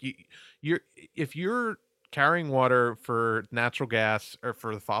you're if you're carrying water for natural gas or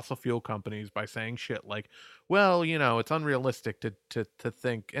for the fossil fuel companies by saying shit like, well, it's unrealistic to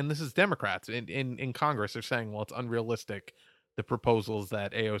think, and this is Democrats in Congress are saying, well, it's unrealistic, the proposals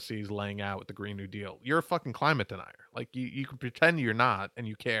that AOC is laying out with the Green New Deal. You're a fucking climate denier. Like you can pretend you're not and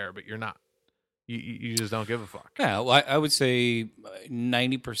you care, but you're not. You just don't give a fuck. Yeah, well, I would say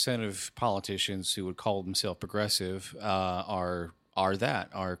 90% of politicians who would call themselves progressive are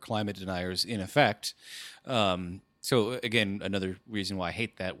are climate deniers in effect. So again, another reason why I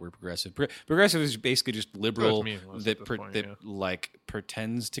hate that word progressive. Progressive is basically just So it's liberal meaningless at that this point, that yeah. like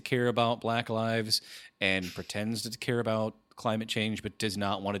pretends to care about Black lives and pretends to care about climate change, but does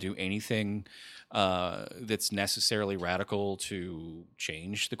not want to do anything that's necessarily radical to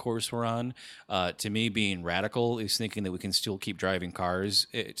change the course we're on. To me, being radical is thinking that we can still keep driving cars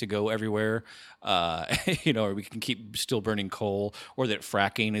to go everywhere, or we can keep still burning coal, or that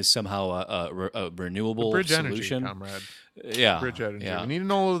fracking is somehow a renewable Bridge energy, solution. comrade. Yeah, Bridge energy. We yeah, need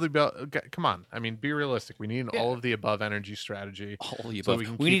an all of the come on. I mean, be realistic. We need an yeah. all of the above energy strategy All of the so above. we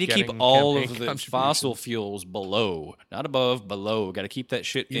can We need keep to keep getting all campaign of the fossil contributions. fuels below, not above, below. Got to keep that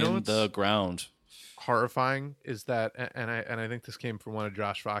shit You know in the what's ground. horrifying is that, and I think this came from one of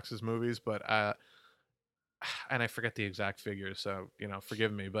Josh Fox's movies, but and I forget the exact figures, so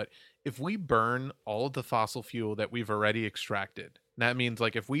forgive me. But if we burn all of the fossil fuel that we've already extracted, that means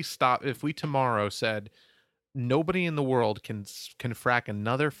like if we tomorrow said nobody in the world can frack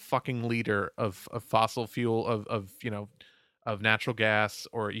another fucking liter of fossil fuel of natural gas,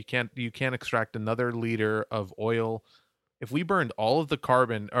 or you can't extract another liter of oil. If we burned all of the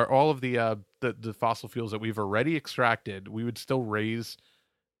carbon or all of the fossil fuels that we've already extracted, we would still raise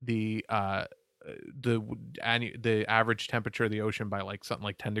the the average temperature of the ocean by like something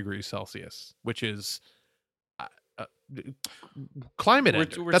like 10 degrees Celsius, which is uh, uh, climate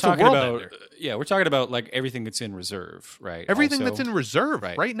ender. We're That's a talking world about ender. we're talking about like everything that's in reserve, right? Everything that's Also, in reserve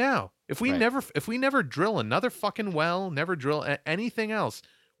right, right now. right. If we never drill another fucking well, never drill anything else,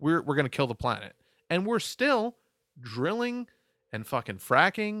 we're gonna kill the planet. And we're still drilling and fucking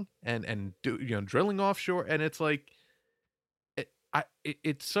fracking and drilling offshore. And it's like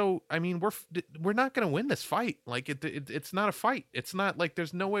it's so. I mean, we're not gonna win this fight. Like it's not a fight. It's not like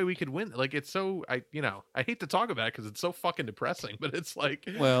there's no way we could win. Like it's so. I hate to talk about it because it's so fucking depressing. But it's like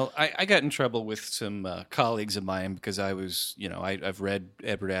Well, I got in trouble with some colleagues of mine because I was, I've read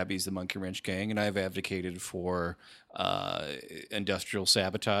Edward Abbey's The Monkey Wrench Gang, and I've advocated for industrial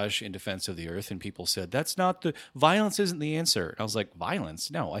sabotage in defense of the earth. And people said, violence isn't the answer. And I was like,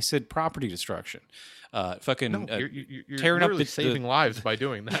 violence? No, I said property destruction. Fucking no, you're tearing up literally saving lives by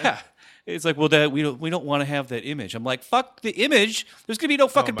doing that. yeah. It's like, well, Dad, we don't want to have that image. I'm like, fuck the image. There's gonna be no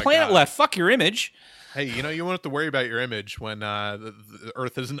fucking my planet God. left. Fuck your image. Hey, you won't have to worry about your image when the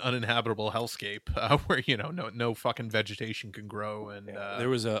Earth is an uninhabitable hellscape where no fucking vegetation can grow. And There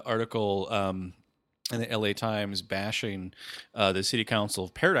was an article in the LA Times bashing the city council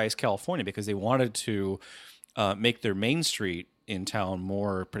of Paradise, California, because they wanted to make their main street in town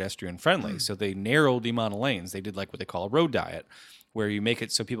more pedestrian friendly. So they narrowed the amount of lanes. They did like what they call a road diet, where you make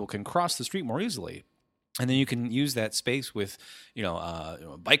it so people can cross the street more easily. And then you can use that space with,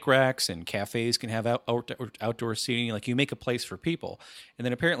 bike racks, and cafes can have outdoor seating. Like you make a place for people. And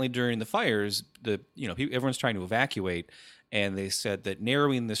then apparently during the fires, everyone's trying to evacuate, and they said that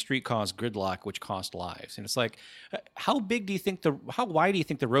narrowing the street caused gridlock, which cost lives. And it's like, how wide do you think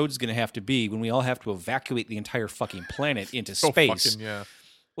the road is going to have to be when we all have to evacuate the entire fucking planet into so space? fucking, yeah.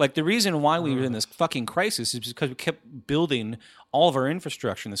 Like the reason why we were in this fucking crisis is because we kept building all of our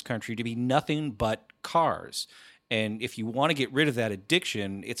infrastructure in this country to be nothing but cars. And if you want to get rid of that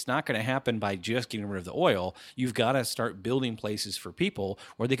addiction, it's not going to happen by just getting rid of the oil. You've got to start building places for people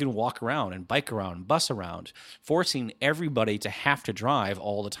where they can walk around and bike around and bus around. Forcing everybody to have to drive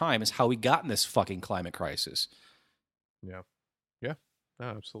all the time is how we got in this fucking climate crisis. Yeah. Yeah. No,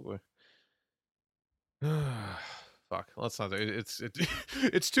 absolutely. Fuck. Let's not.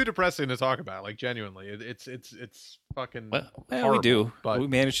 It's too depressing to talk about. Like genuinely, it's fucking. Well, horrible, we do. but We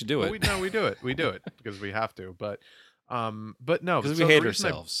managed to do it. we do it. We do it because we have to. But no, Because so we the hate reason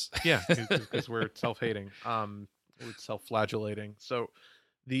ourselves. yeah, because we're self-hating. We're self-flagellating. So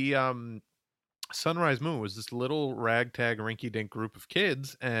the Sunrise Moon was this little ragtag rinky-dink group of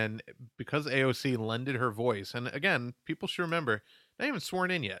kids, and because AOC lended her voice, and again, people should remember, not even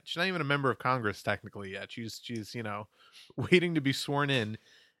sworn in yet. She's not even a member of Congress technically yet. She's waiting to be sworn in,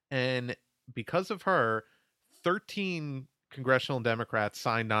 and because of her, 13 congressional Democrats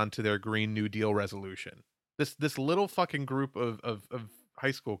signed on to their Green New Deal resolution. This little fucking group of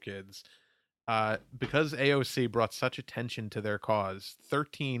high school kids, because AOC brought such attention to their cause,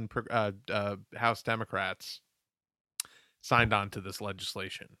 13 House Democrats signed on to this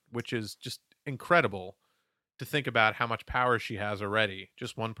legislation, which is just incredible to think about how much power she has already.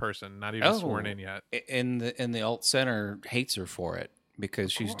 Just one person, not even sworn in yet. And the alt center hates her for it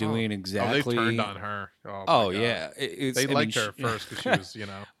because she's doing Oh, exactly. they've turned on her. Oh, my Oh God. yeah, They liked her first because she was,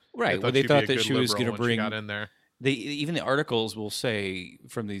 right. They Well, they she'd be thought a that good she was liberal going to when she bring. got in there. they even the articles will say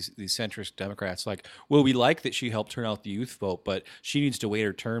from these centrist Democrats like, well, we like that she helped turn out the youth vote, but she needs to wait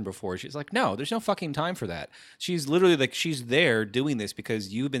her turn before she's like, no, there's no fucking time for that. She's literally like, she's there doing this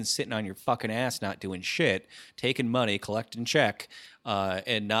because you've been sitting on your fucking ass not doing shit, taking money, collecting check,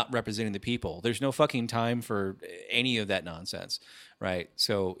 and not representing the people. There's no fucking time for any of that nonsense, right?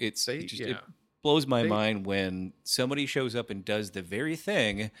 So They, it yeah, blows my they, mind when somebody shows up and does the very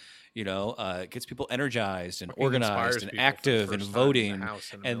thing, gets people energized and fucking organized inspires and people for the active and first time in the voting.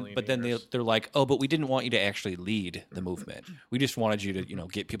 House in a And million but then years. they're like, oh, but we didn't want you to actually lead the movement. We just wanted you to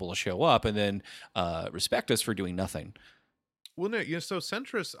get people to show up and then respect us for doing nothing. Well, no, so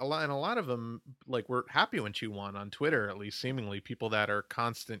centrists, a lot of them, like, were happy when she won on Twitter, at least seemingly, people that are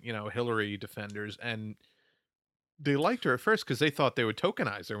constant, Hillary defenders, and they liked her at first because they thought they would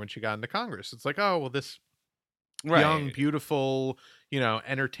tokenize her when she got into Congress. It's like, oh, well, this young, Right. beautiful,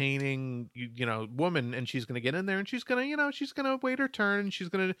 entertaining, woman, and she's gonna get in there, and she's gonna wait her turn, and she's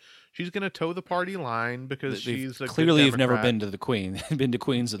gonna toe the party line because They've she's a good clearly have never Democrat. been to the Queen, been to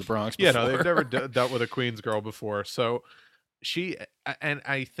Queens of the Bronx Yeah, no, they've before. never dealt with a Queens girl before, so and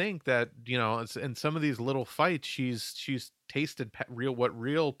I think that in some of these little fights she's tasted what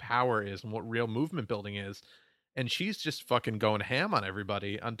real power is and what real movement building is, and she's just fucking going ham on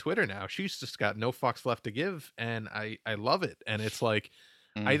everybody on Twitter now. She's just got no fucks left to give, and I love it. And it's like,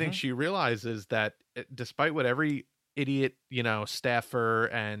 I think Hmm. she realizes that, despite what every idiot, staffer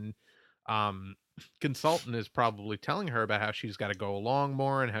and um consultant is probably telling her about how she's got to go along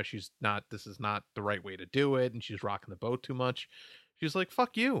more and how this is not the right way to do it, and she's rocking the boat too much. She's like,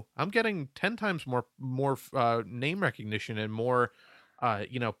 fuck you, I'm getting 10 times more name recognition and more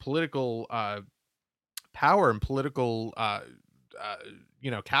political power and political uh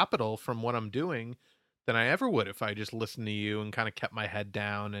capital from what I'm doing than I ever would if I just listened to you and kind of kept my head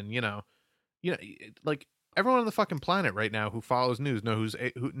down. And like, everyone on the fucking planet right now who follows news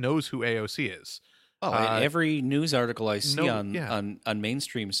who knows who AOC is. Oh, in uh every news article I see no, on, yeah. on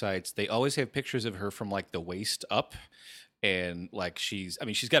mainstream sites, they always have pictures of her from like the waist up, and like I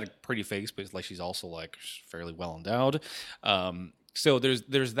mean, she's got a pretty face, but it's like she's also like fairly well endowed. So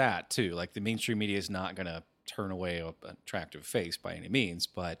there's that too. Like the mainstream media is not gonna turn away an attractive face by any means,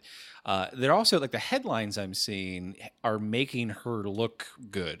 but they're also like the headlines I'm seeing are making her look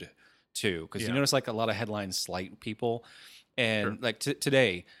good too, because you Yeah, notice like a lot of headlines slight people. sure. And like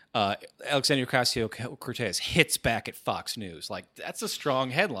today, Alexandria Ocasio Cortez hits back at Fox News. Like that's a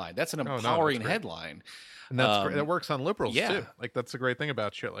strong headline. That's an Oh, no, that's empowering great. headline. And that's great. That Um, works on liberals yeah, too. Like, that's the great thing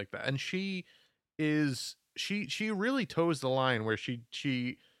about shit like that. And she really toes the line where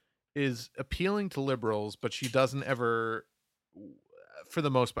she is appealing to liberals, but she doesn't ever, for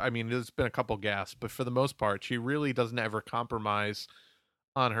the most part, I mean, there's been a couple gasps, but for the most part, she really doesn't ever compromise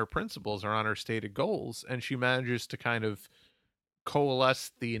on her principles or on her stated goals. And she manages to kind of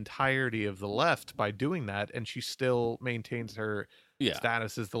coalesce the entirety of the left by doing that, and she still maintains her yeah.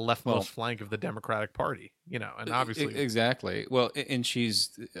 status as the Well, leftmost flank of the Democratic Party. And obviously, exactly. Well, and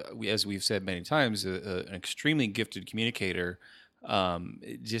she's, as we've said many times, an extremely gifted communicator.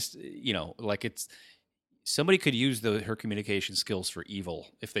 Just like it's somebody could use her communication skills for evil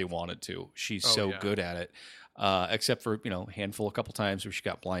if they wanted to. She's oh so yeah. good at it. Except for a handful, a couple times where she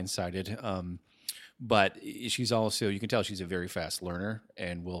got blindsided. But she's also, you can tell she's a very fast learner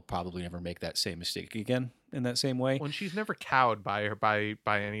and will probably never make that same mistake again in that same way. When she's never cowed by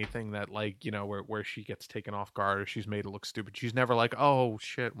anything that, like, where she gets taken off guard or she's made to look stupid. She's never like, oh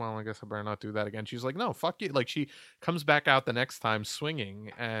shit, well, I guess I better not do that again. She's like, no, fuck you. Like, she comes back out the next time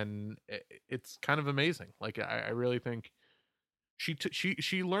swinging, and it's kind of amazing. Like, I really think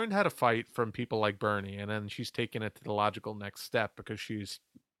she learned how to fight from people like Bernie, and then she's taken it to the logical next step because she's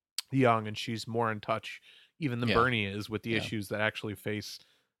young and she's more in touch even than Yeah. Bernie is with the Yeah. issues that actually face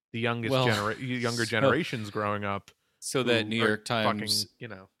the Well, younger so generations growing up, that who New are York Times fucking,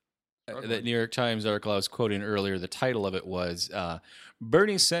 struggling. article I was quoting earlier, the title of it was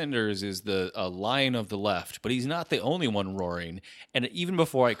Bernie Sanders is the lion of the left, but he's not the only one roaring. And even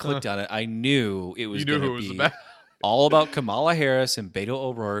before I clicked on it, I knew it was You knew going to who it was be about. all about Kamala Harris and Beto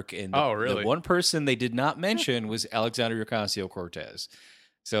O'Rourke. And Oh, the really? one person they did not mention was Alexandria Ocasio Cortez.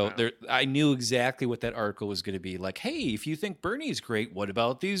 So Wow. I knew exactly what that article was going to be like. Hey, if you think Bernie's great, what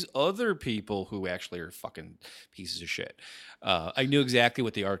about these other people who actually are fucking pieces of shit? I knew exactly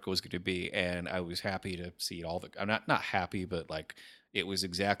what the article was going to be, and I was happy to see all the. I'm not happy, but like it was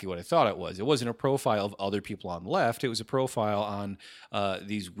exactly what I thought it was. It wasn't a profile of other people on the left. It was a profile on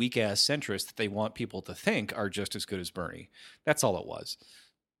these weak ass centrists that they want people to think are just as good as Bernie. That's all it was.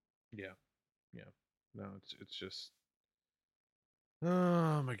 Yeah. Yeah. No, it's just,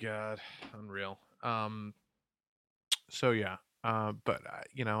 oh my god, unreal. So yeah, but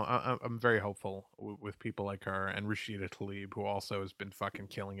I'm very hopeful with people like her and Rashida Tlaib, who also has been fucking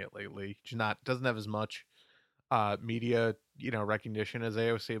killing it lately. She's not doesn't have as much media recognition as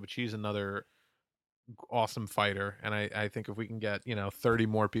AOC, but she's another awesome fighter. And I think if we can get 30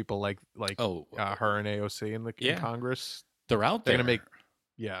 more people like Oh, her and AOC in yeah, Congress, they're out they're gonna there. make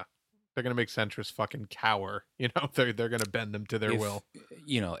yeah they're gonna make centrists fucking cower. They're gonna bend them to their If will.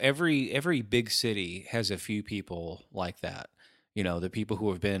 every big city has a few people like that. The people who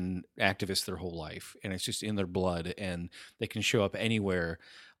have been activists their whole life, and it's just in their blood, and they can show up anywhere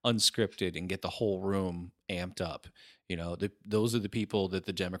unscripted and get the whole room amped up. Those are the people that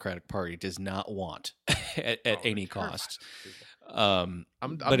the Democratic Party does not want at Oh, they're any terrified cost. of those people. I'm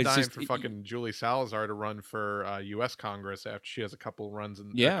But it's dying just, for fucking Julie Salazar to run for U.S. Congress after she has a couple runs in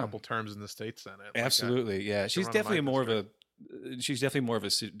a yeah, couple terms in the state Senate. Like, absolutely, yeah. she can run in my district. She's definitely more of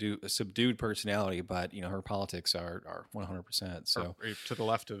a subdued personality, but her politics are 100%. So Or to the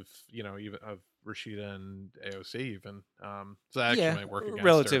left of even of Rashida and AOC even. So that actually yeah, might work against her.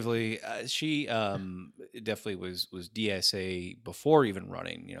 relatively. She definitely was DSA before even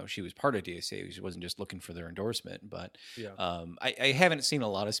running. She was part of DSA. She wasn't just looking for their endorsement. But Yeah. I haven't seen a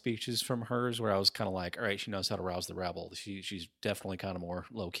lot of speeches from hers where I was kind of like, all right, she knows how to rouse the rabble. She's definitely kind of more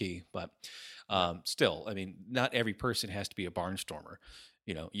low key, but still, I mean, not every person has to be a barnstormer.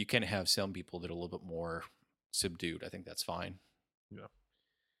 You can have some people that are a little bit more subdued. I think that's fine. Yeah.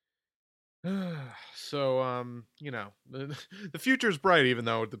 So the future is bright, even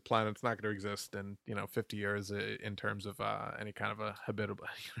though the planet's not going to exist in 50 years in terms of any kind of a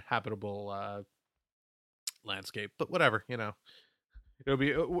habitable landscape. But whatever, it'll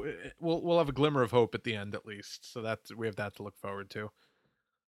be we'll have a glimmer of hope at the end at least. So we have that to look forward to.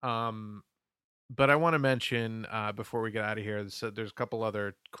 Um, but I want to mention before we get out of here, there's a couple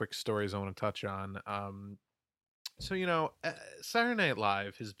other quick stories I want to touch on. So Saturday Night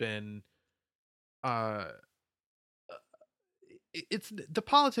Live has been uh it's the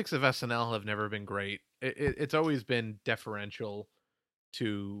politics of SNL have never been great. It's always been deferential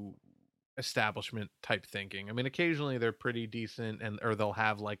to establishment type thinking. I mean, occasionally they're pretty decent, or they'll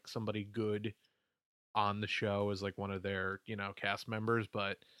have like somebody good on the show as like one of their cast members,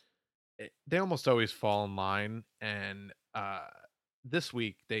 but they almost always fall in line. And this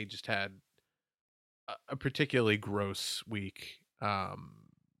week they just had a particularly gross week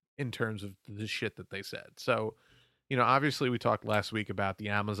in terms of the shit that they said. So obviously we talked last week about the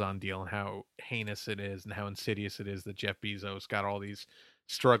Amazon deal and how heinous it is and how insidious it is that Jeff Bezos got all these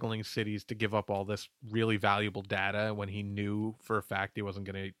struggling cities to give up all this really valuable data when he knew for a fact he wasn't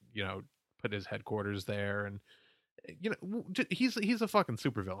going to, put his headquarters there. And he's a fucking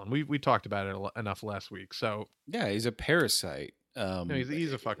supervillain. We talked about it enough last week. So Yeah, he's a parasite. no,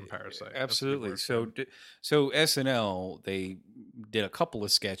 he's a fucking parasite. That's a good Absolutely. word for him. So SNL, they did a couple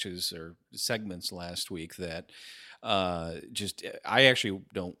of sketches or segments last week that just I actually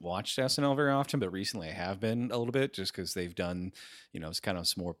don't watch SNL very often, but recently I have been a little bit just because they've done it's kind of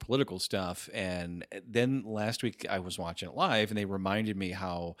some more political stuff. And then last week I was watching it live, and they reminded me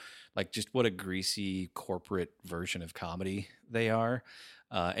how like just what a greasy corporate version of comedy they are.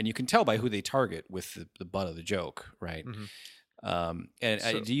 And you can tell by who they target with the butt of the joke, right? Mhm. And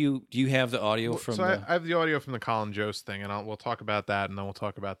So, do you have the audio from so the? I have the audio from the Colin Jost thing, and we'll talk about that, and then we'll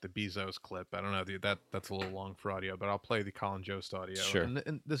talk about the Bezos clip. I don't know, that's a little long for audio, but I'll play the Colin Jost audio. Sure.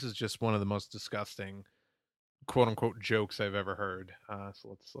 And this is just one of the most disgusting, quote unquote, jokes I've ever heard.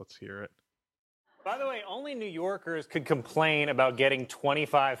 So let's hear it. By the way, only New Yorkers could complain about getting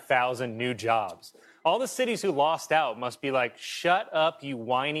 25,000 new jobs. All the cities who lost out must be like, shut up, you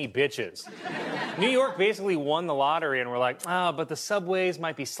whiny bitches. New York basically won the lottery and we're like, but the subways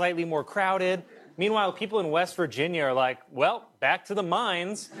might be slightly more crowded. Meanwhile, people in West Virginia are like, well, back to the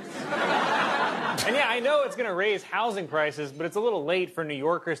mines. And yeah, I know it's going to raise housing prices, but it's a little late for New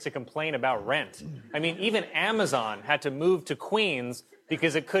Yorkers to complain about rent. I mean, even Amazon had to move to Queens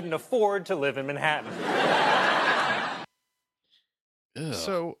because it couldn't afford to live in Manhattan. Ugh.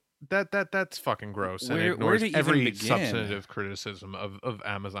 So that's fucking gross, and Where ignores to even every begin? substantive criticism of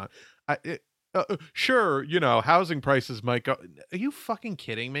Amazon. Sure, housing prices might go. Are you fucking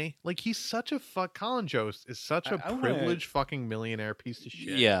kidding me? Like, he's such a Colin Jost is such a I wanna- privileged fucking millionaire piece of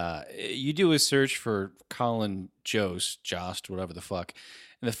shit. Yeah, you do a search for Colin Jost, whatever the fuck,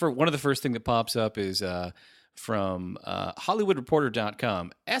 and one of the first thing that pops up is from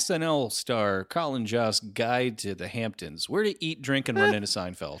HollywoodReporter.com. SNL star Colin Jost guide to the Hamptons: where to eat, drink, and run into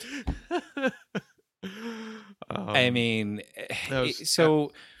Seinfeld. I mean,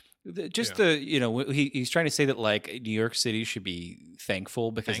 so. Just Yeah. he's trying to say that like New York City should be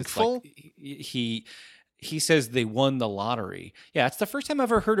thankful because Thankful? it's like he says they won the lottery. Yeah, it's the first time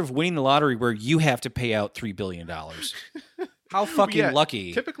I've ever heard of winning the lottery where you have to pay out $3 billion. How fucking Yeah,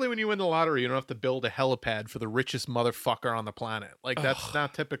 lucky. typically when you win the lottery, you don't have to build a helipad for the richest motherfucker on the planet. Like that's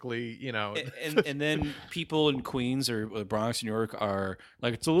not typically, And then people in Queens or the Bronx, New York are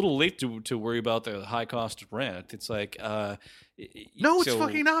like, it's a little late to worry about the high cost of rent. It's like, no, it's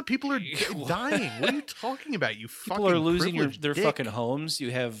fucking not. People are dying. What are you talking about? You people are losing their dick. fucking homes.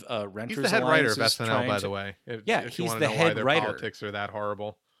 You have renters. He's the head writer of alliances SNL, by the way. Yeah, if you he's want the to know head why their writer. politics are that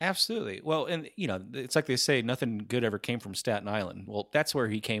horrible. Absolutely. Well, and it's like they say, nothing good ever came from Staten Island. Well, that's where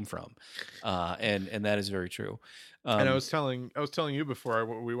he came from, and that is very true. And I was telling you before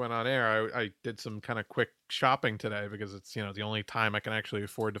we went on air, I did some kind of quick shopping today because it's the only time I can actually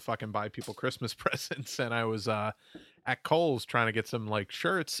afford to fucking buy people Christmas presents, and I was at Kohl's trying to get some like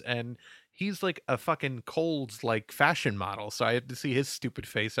shirts, and he's like a fucking Kohl's like fashion model, so I had to see his stupid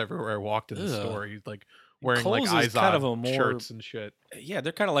face everywhere I walked in the store. He's like wearing Kohl's like is kind of a Izod more shirts and shit. Yeah,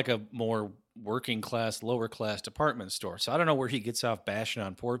 they're kind of like a more working class, lower class department store. So I don't know where he gets off bashing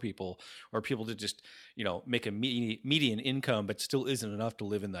on poor people or people that just, make a median income, but still isn't enough to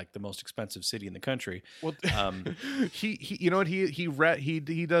live in like the most expensive city in the country. Well, he you know what he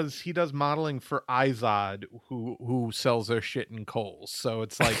does modeling for Izod, who sells their shit in Kohl's. So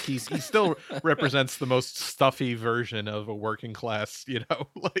it's like he still represents the most stuffy version of a working class,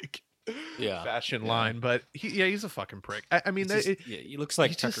 like. Fashion line, but he's a fucking prick. I mean, he looks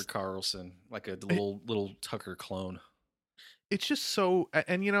like Tucker Carlson, like a little Tucker clone. It's just so,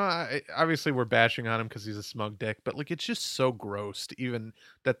 and obviously we're bashing on him because he's a smug dick, but like it's just so gross to even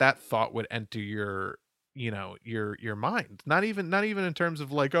that thought would enter your mind. Not even in terms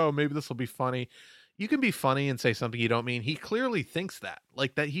of like, oh, maybe this will be funny. You can be funny and say something you don't mean. He clearly thinks that,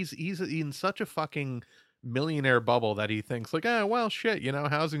 like that he's in such a fucking millionaire bubble that he thinks like, well, shit,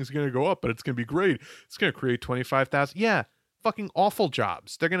 housing's gonna go up, but it's gonna be great. It's gonna create 25,000. Yeah, fucking awful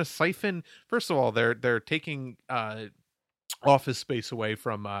jobs. They're gonna siphon. First of all, they're taking office space away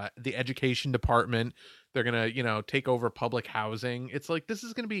from the education department. They're gonna take over public housing. It's like this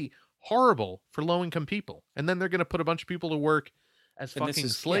is gonna be horrible for low income people, and then they're gonna put a bunch of people to work as fucking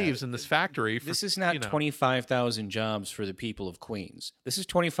slaves in this factory. This is not 25,000 jobs for the people of Queens. This is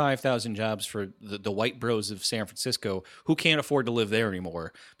 25,000 jobs for the white bros of San Francisco who can't afford to live there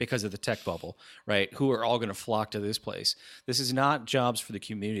anymore because of the tech bubble, right? Who are all going to flock to this place. This is not jobs for the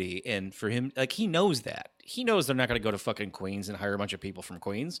community. And for him, like, he knows that. He knows they're not going to go to fucking Queens and hire a bunch of people from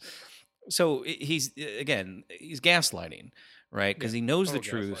Queens. So he's gaslighting, right? Because he knows the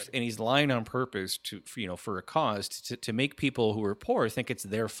truth, and he's lying on purpose for a cause to make people who are poor think it's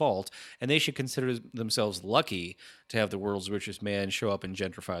their fault, and they should consider themselves lucky to have the world's richest man show up and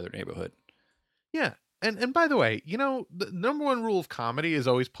gentrify their neighborhood. Yeah. And by the way, the number one rule of comedy is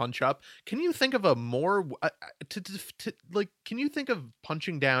always punch up. Can you think of a more can you think of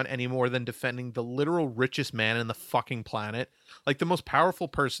punching down any more than defending the literal richest man in the fucking planet? Like the most powerful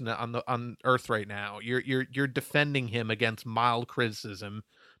person on earth right now. You're defending him against mild criticism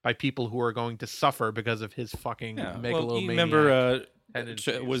by people who are going to suffer because of his fucking megalomaniac. Well, you remember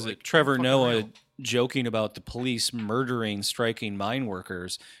was it Trevor Noah joking about the police murdering striking mine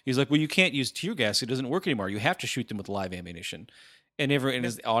workers? He's like, well, you can't use tear gas. It doesn't work anymore. You have to shoot them with live ammunition. And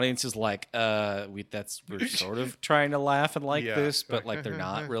his audience is like, we're sort of trying to laugh and like this, but like they're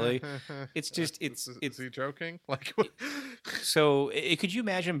not really. It's just, it's he joking? Like, so could you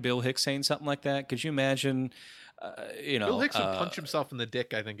imagine Bill Hicks saying something like that? Could you imagine, Bill Hicks would punch himself in the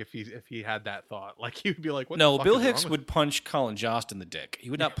dick, I think, if he had that thought. Like he would be like, "What?" No, the fuck Bill is Hicks wrong would punch Colin Jost in the dick.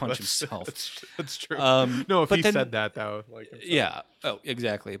 He would not punch himself. That's true. No, if he said that though, like himself. Yeah, oh,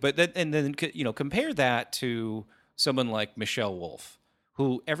 exactly. But then compare that to someone like Michelle Wolf,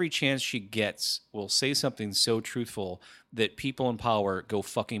 who every chance she gets will say something so truthful that people in power go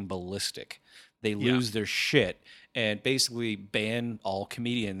fucking ballistic. They lose their shit and basically ban all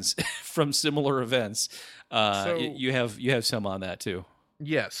comedians from similar events. You have some on that too.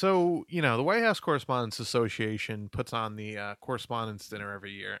 Yeah, so the White House Correspondents Association puts on the Correspondents' Dinner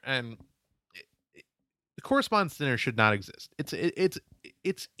every year, and the Correspondents' Dinner should not exist. It's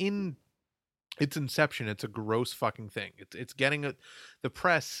in its inception. It's a gross fucking thing. It's getting the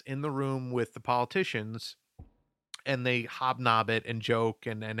press in the room with the politicians, and they hobnob it and joke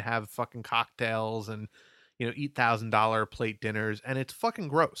and have fucking cocktails and eat $1,000 plate dinners, and it's fucking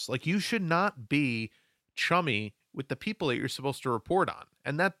gross. Like you should not be chummy with the people that you're supposed to report on.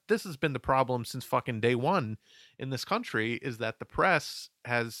 And this has been the problem since fucking day one in this country, is that the press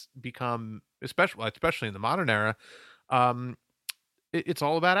has become, especially in the modern era, It's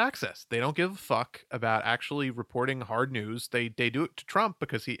all about access. They don't give a fuck about actually reporting hard news. They do it to Trump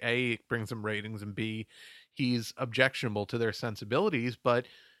because he A, brings them ratings, and B, he's objectionable to their sensibilities. But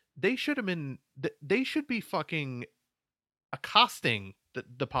they should have been. They should be fucking accosting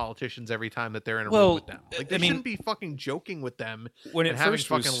the politicians every time that they're in a room with Well, them. Like I they mean, shouldn't be fucking joking with them when and it having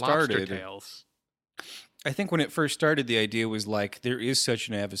first was fucking lobster started, tails. I think when it first started, the idea was like there is such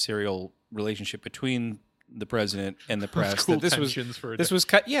an adversarial relationship between the president and the press Cool that this tensions for a this day. was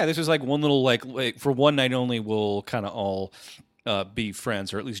this was like one little like for one night only we'll kind of all be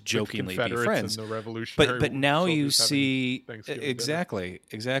friends, or at least With the jokingly be Confederates friends. and the Revolutionary But now you soldiers having see Thanksgiving dinner.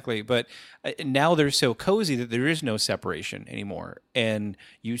 exactly. But now they're so cozy that there is no separation anymore, and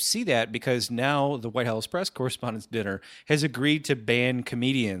you see that because now the White House press correspondents' dinner has agreed to ban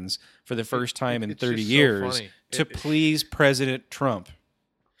comedians for the first time in It's 30 just so years funny. to please President Trump.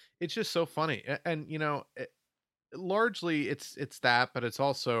 It's just so funny, and largely it's that, but it's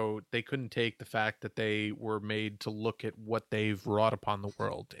also they couldn't take the fact that they were made to look at what they've wrought upon the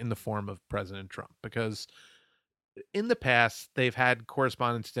world in the form of President Trump. Because in the past they've had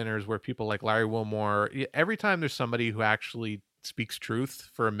correspondence dinners where people like Larry Wilmore, every time there's somebody who actually speaks truth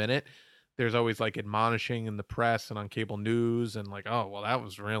for a minute, there's always like admonishing in the press and on cable news and like, oh well, that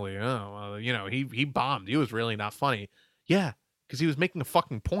was really he bombed, he was really not funny. Yeah, because he was making a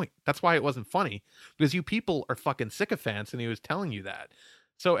fucking point. That's why it wasn't funny, because you people are fucking sycophants and he was telling you that.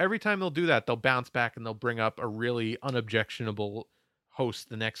 So every time they'll do that, they'll bounce back and they'll bring up a really unobjectionable host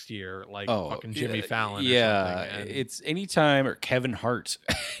the next year, like fucking Jimmy Fallon or something. And it's anytime, or Kevin Hart.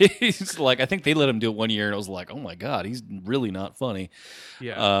 He's like, I think they let him do it one year, and I was like, oh my god, he's really not funny.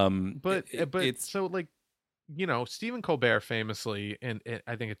 yeah, but it's so like, Stephen Colbert famously in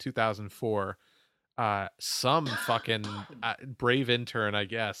I think in 2004, some fucking brave intern, I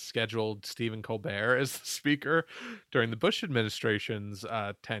guess, scheduled Stephen Colbert as the speaker during the Bush administration's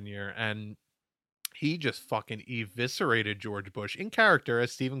tenure, and he just fucking eviscerated George Bush in character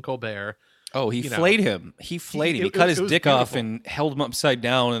as Stephen Colbert. Oh, he flayed him. He flayed him. He cut his dick off and held him upside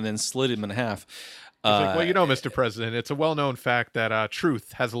down and then slid him in half. He's like, well, Mr. President, it's a well-known fact that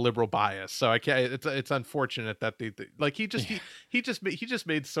truth has a liberal bias. So I can't. It's unfortunate that he just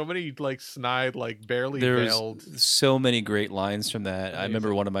made so many like snide, like barely veiled. So many great lines from that. Amazing. I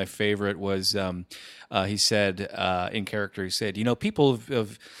remember one of my favorite was he said in character, he said, people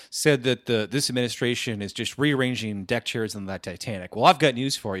have said that this administration is just rearranging deck chairs on that Titanic. Well, I've got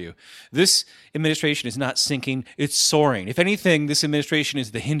news for you. This administration is not sinking; it's soaring. If anything, this administration is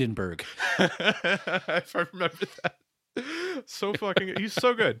the Hindenburg. If I remember that. So fucking, he's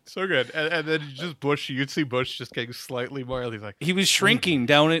so good, and then you'd see Bush just getting slightly more. He's like, he was shrinking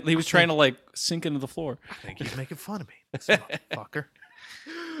down. He was trying to like sink into the floor. I think he's making fun of me, this motherfucker.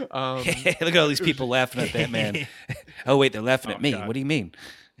 Look at all these people laughing at that man. Oh wait, they're laughing at me. God. What do you mean?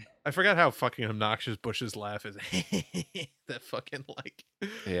 I forgot how fucking obnoxious Bush's laugh is. That fucking like,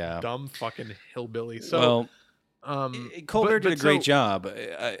 dumb fucking hillbilly. So. Colbert did a great job.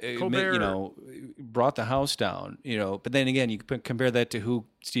 Colbert, brought the house down. But then again, you compare that to who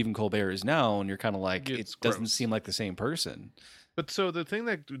Stephen Colbert is now, and you're kind of like, it doesn't seem like the same person. But so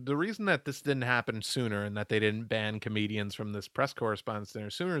the reason that this didn't happen sooner and that they didn't ban comedians from this press correspondence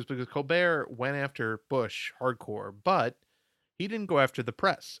dinner sooner is because Colbert went after Bush hardcore, but he didn't go after the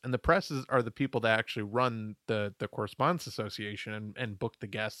press. And the press are the people that actually run the Correspondents Association and book the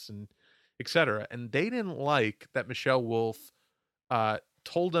guests and etc. And they didn't like that Michelle Wolf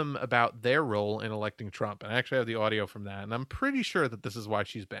told them about their role in electing Trump. And I actually have the audio from that. And I'm pretty sure that this is why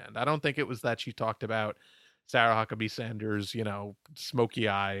she's banned. I don't think it was that she talked about Sarah Huckabee Sanders, smoky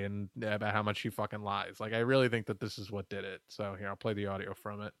eye and about how much she fucking lies. Like, I really think that this is what did it. So here, I'll play the audio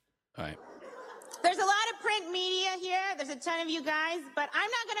from it. All right. There's a lot of print media here. There's a ton of you guys, but I'm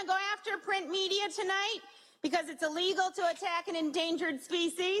not going to go after print media tonight because it's illegal to attack an endangered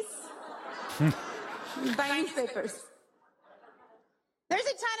species. By newspapers. There's a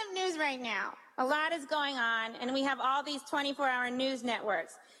ton of news right now. A lot is going on, and we have all these 24-hour news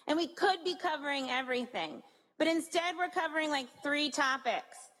networks, and we could be covering everything. But instead, we're covering like 3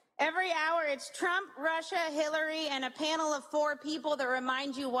 topics. Every hour, it's Trump, Russia, Hillary, and a panel of 4 people that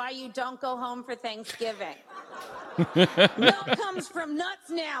remind you why you don't go home for Thanksgiving. Milk comes from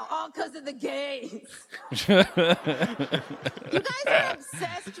nuts now, all because of the gays. You guys are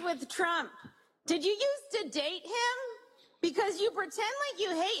obsessed with Trump. Did you used to date him? Because you pretend like you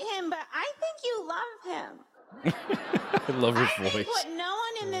hate him, but I think you love him. I love her voice. I think what no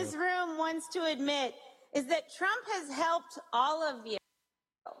one in this room wants to admit is that Trump has helped all of you.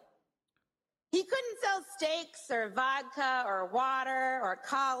 He couldn't sell steaks or vodka or water or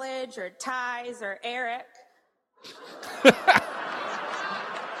college or ties or Eric.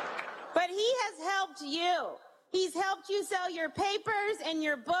 helped you. He's helped you sell your papers and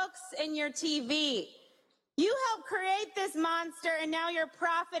your books and your TV. You helped create this monster, and now you're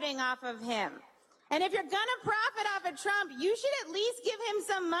profiting off of him. And if you're going to profit off of Trump, you should at least give him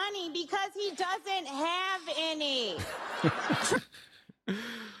some money because he doesn't have any.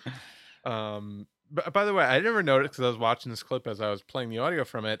 By the way, I never noticed because I was watching this clip as I was playing the audio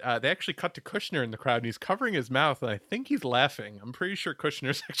from it. They actually cut to Kushner in the crowd, and he's covering his mouth, and I think he's laughing. I'm pretty sure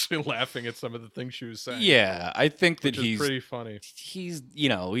Kushner's actually laughing at some of the things she was saying. Yeah, I think that he's pretty funny. He's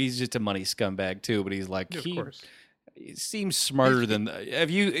he's just a money scumbag too, but he's like Of course. He seems smarter than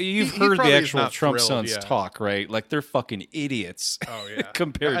you've heard the actual Trump sons talk, right? Like they're fucking idiots. Oh yeah,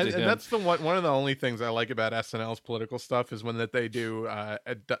 compared to him. And that's one of the only things I like about SNL's political stuff is when that they do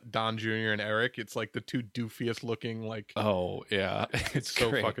Don Jr. and Eric. It's like the two doofiest looking like. Oh yeah, it's so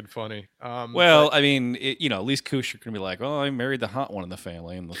great. Fucking funny. Well, I mean, at least Kushner can be like, oh, I married the hot one in the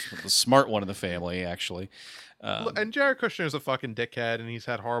family and the smart one in the family, actually. And Jared Kushner's a fucking dickhead, and he's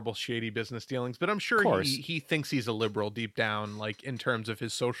had horrible, shady business dealings. But I'm sure he thinks he's a liberal deep down, like in terms of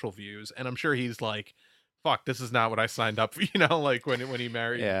his social views. And I'm sure he's like, "Fuck, this is not what I signed up for." Like when he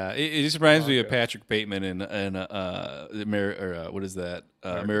married. Yeah, it just reminds me of Patrick Bateman and what is that?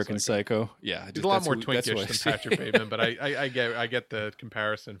 American Psycho. Yeah, he's a lot more twinkish than Patrick Bateman, but I get the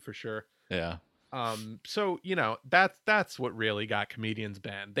comparison for sure. Yeah. So that's what really got comedians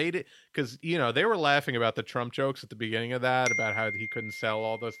banned. They did because they were laughing about the Trump jokes at the beginning of that, about how he couldn't sell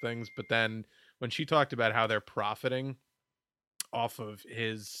all those things, but then when she talked about how they're profiting off of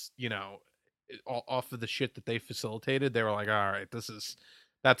his off of the shit that they facilitated, they were like, all right,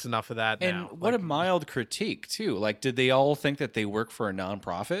 that's enough of that. And now. What a mild critique too. Like, did they all think that they work for a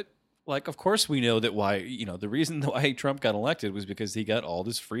nonprofit? Like, of course we know that the reason why Trump got elected was because he got all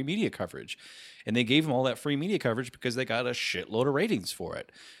this free media coverage. And they gave him all that free media coverage because they got a shitload of ratings for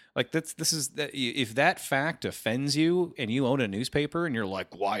it. Like, if that fact offends you and you own a newspaper and you're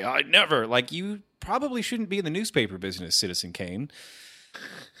like, why, I never, like, you probably shouldn't be in the newspaper business, Citizen Kane.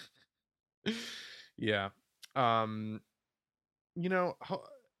 Yeah.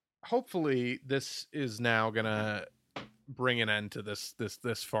 Hopefully this is now gonna bring an end to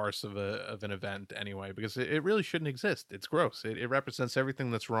this farce of an event anyway, because it really shouldn't exist. It's gross. It represents everything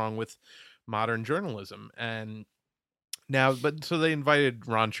that's wrong with modern journalism. And now, but so they invited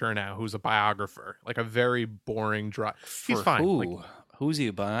Ron Chernow, who's a biographer, like a very boring dry. He's fine. Who? Who's he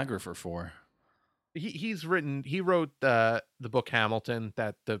a biographer for? He wrote the book Hamilton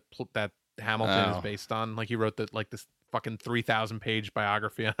that Hamilton is based on. Like he wrote this fucking 3,000 page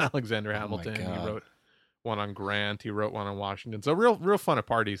biography on Alexander Hamilton. He wrote one on Grant. He wrote one on Washington. So real fun at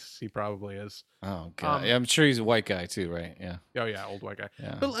parties. He probably is. Oh god, I'm sure he's a white guy too, right? Yeah. Oh yeah, old white guy.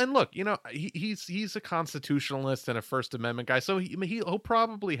 Yeah. But and look, he's a constitutionalist and a First Amendment guy. So he'll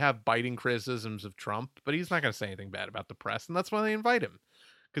probably have biting criticisms of Trump, but he's not going to say anything bad about the press, and that's why they invite him,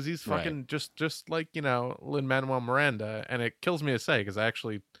 because he's fucking just like Lin-Manuel Miranda. And it kills me to say, because I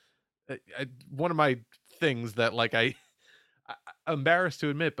actually, one of my things that like I'm embarrassed to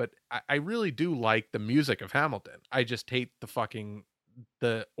admit, but I really do like the music of Hamilton. I just hate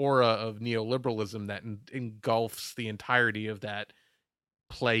the aura of neoliberalism that engulfs the entirety of that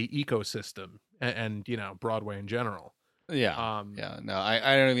play ecosystem and Broadway in general. Yeah. No,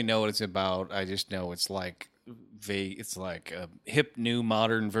 I don't even know what it's about. I just know it's like it's like a hip new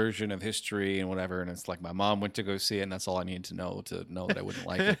modern version of history and whatever. And it's like my mom went to go see it, and that's all I need to know that I wouldn't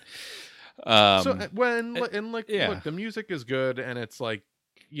like it. Look, the music is good, and it's like,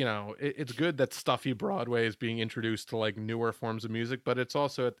 it's good that stuffy Broadway is being introduced to like newer forms of music, but it's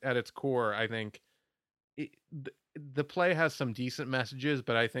also at its core, I think the play has some decent messages,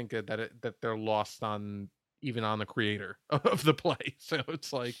 but I think that they're lost on the creator of the play. So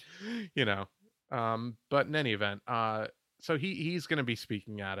it's like, but in any event, so he's going to be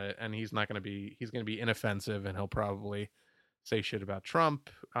speaking at it, and he's going to be inoffensive, and he'll probably say shit about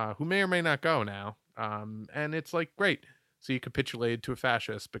Trump, who may or may not go now. And it's like, great. So you capitulated to a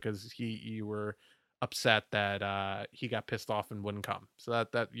fascist because you were upset that he got pissed off and wouldn't come. So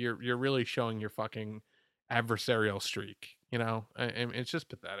that you're really showing your fucking adversarial streak, and it's just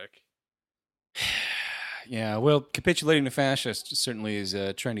pathetic. Yeah, well, capitulating to fascists certainly is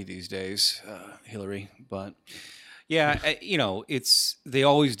trendy these days, Hillary. But Yeah, they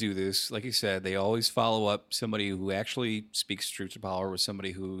always do this. Like you said, they always follow up somebody who actually speaks truth to power with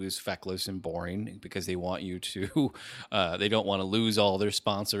somebody who is feckless and boring because they want you to, they don't want to lose all their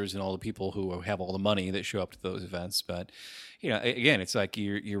sponsors and all the people who have all the money that show up to those events. But, again, it's like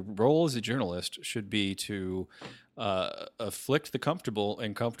your role as a journalist should be to afflict the comfortable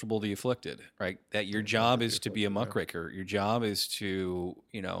and comfortable the afflicted, right? That your job is to be a muckraker. Your job is to,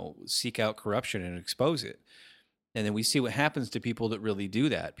 seek out corruption and expose it. And then we see what happens to people that really do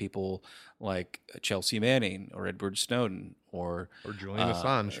that. People like Chelsea Manning or Edward Snowden or Julian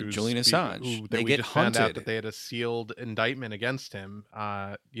Assange. Who they get just found out hunted. that they had a sealed indictment against him.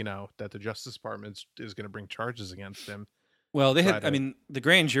 That the Justice Department is going to bring charges against him. Well, they had. I mean, the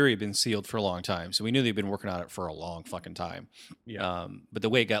grand jury had been sealed for a long time, so we knew they'd been working on it for a long fucking time. Yeah. But the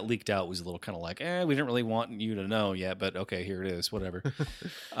way it got leaked out was a little kind of like, we didn't really want you to know yet, but okay, here it is, whatever.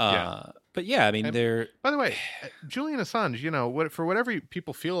 But yeah, I mean, they're. By the way, Julian Assange, for whatever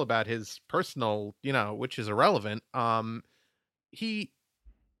people feel about his personal, which is irrelevant, he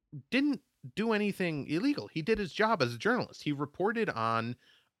didn't do anything illegal. He did his job as a journalist. He reported on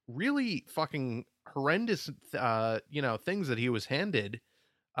really fucking horrendous things that he was handed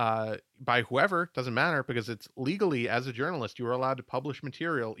by whoever. Doesn't matter, because it's legally, as a journalist, you are allowed to publish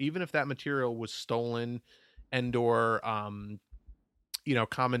material even if that material was stolen and or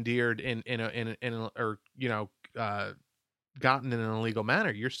commandeered gotten in an illegal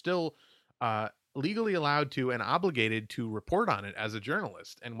manner. You're still legally allowed to and obligated to report on it as a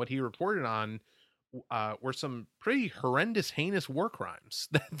journalist. And what he reported on were some pretty horrendous, heinous war crimes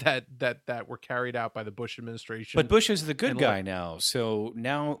that were carried out by the Bush administration. But Bush is the good guy now. So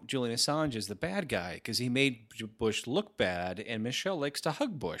now Julian Assange is the bad guy because he made Bush look bad, and Michelle likes to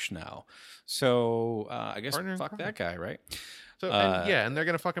hug Bush now. So I guess fuck that guy, right? So and they're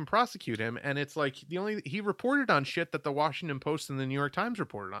gonna fucking prosecute him, and it's like he reported on shit that the Washington Post and the New York Times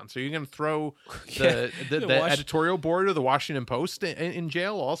reported on. So you're gonna throw the editorial board of the Washington Post in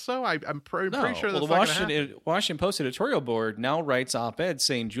jail also? I'm pretty sure that's the Washington Post editorial board now writes op-eds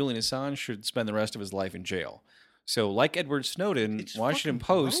saying Julian Assange should spend the rest of his life in jail. So like Edward Snowden, Washington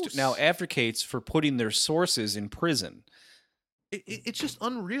Post now advocates for putting their sources in prison. It's just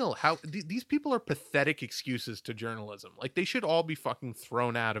unreal how these people are pathetic excuses to journalism. Like, they should all be fucking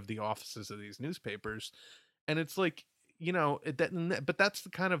thrown out of the offices of these newspapers. And it's like, but that's the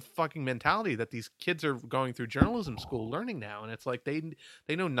kind of fucking mentality that these kids are going through journalism school learning now. And it's like they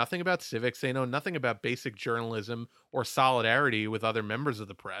know nothing about civics. They know nothing about basic journalism or solidarity with other members of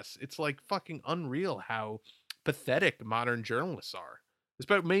the press. It's like fucking unreal how pathetic modern journalists are.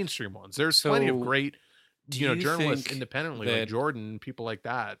 Especially mainstream ones. There's plenty of great journalists independently, like Jordan, people like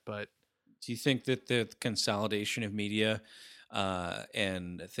that. But do you think that the consolidation of media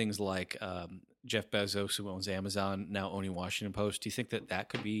and things like Jeff Bezos, who owns Amazon, now owning Washington Post, do you think that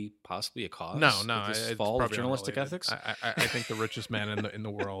could be possibly a cause? No, of this fall of journalistic ethics? I think the richest man in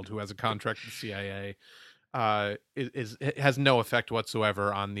the world, who has a contract with the CIA, it has no effect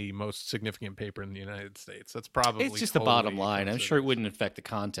whatsoever on the most significant paper in the United States. That's probably it's just the bottom line. I'm sure it wouldn't affect the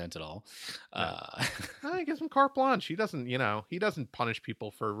content at all. I gives him carte blanche. He doesn't punish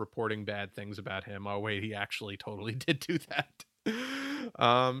people for reporting bad things about him. Oh wait, he actually totally did do that.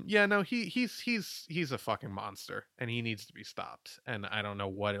 He's a fucking monster, and he needs to be stopped. And I don't know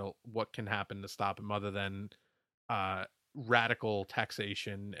what can happen to stop him other than radical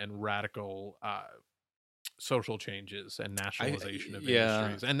taxation and radical social changes and nationalization of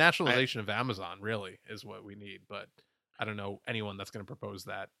industries and nationalization of Amazon really is what we need. But I don't know anyone that's going to propose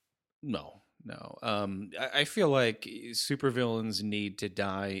that. No. I feel like supervillains need to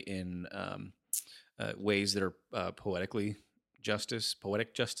die in ways that are poetic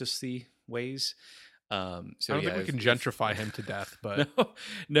justice-y ways. So I don't think we can gentrify him to death, but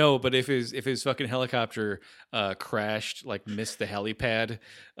no. But if his fucking helicopter crashed, like missed the helipad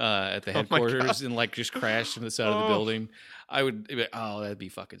at the headquarters and like just crashed in the side of the building, I would be like, that'd be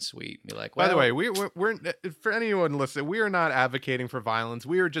fucking sweet. Be like, by the way, we're for anyone listening, we are not advocating for violence.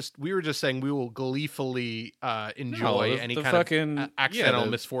 We were just saying we will gleefully enjoy any kind of accidental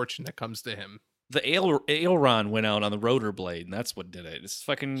misfortune that comes to him. The aileron went out on the rotor blade, and that's what did it. It's a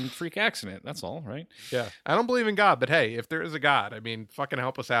fucking freak accident. That's all, right? Yeah. I don't believe in God, but hey, if there is a God, I mean, fucking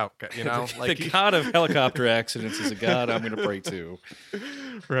help us out, the God of helicopter accidents is a God I'm going to pray to.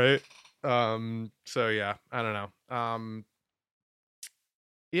 Right. So yeah, I don't know.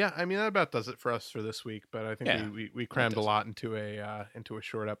 Yeah, I mean, that about does it for us for this week, but I think we crammed a lot into a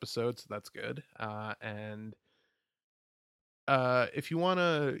short episode, so that's good. And if you want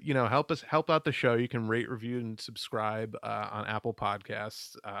to, help out the show, you can rate, review, and subscribe on Apple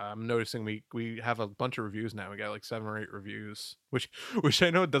Podcasts. I'm noticing we have a bunch of reviews now. We got like 7 or 8 reviews, which I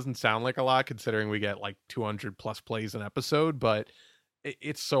know it doesn't sound like a lot considering we get like 200 plus plays an episode, but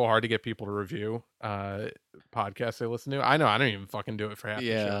it's so hard to get people to review podcasts they listen to. I know I don't even fucking do it for half the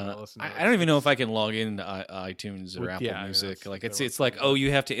show I listen to. I don't even know if I can log into iTunes or Apple Music. Like it's like, oh,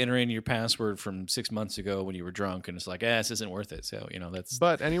 you have to enter in your password from 6 months ago when you were drunk, and it's like, this isn't worth it. So that's.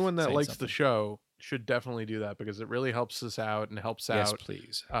 But anyone that likes the show should definitely do that because it really helps us out and helps out.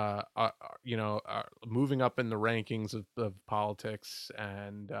 Please. Moving up in the rankings of politics,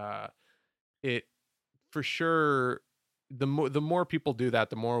 and it for sure. The more people do that,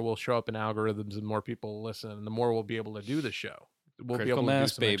 the more we'll show up in algorithms and more people will listen, and the more we'll be able to do the show. We'll Critical be able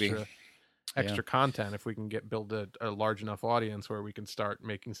mass, to do some baby. extra content if we can build a large enough audience where we can start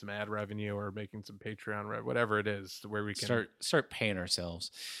making some ad revenue or making some Patreon whatever it is where we can start paying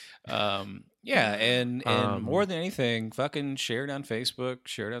ourselves. And more than anything, fucking share it on Facebook,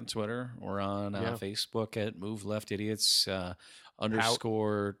 share it on Twitter. We're on Facebook at Move Left Idiots _#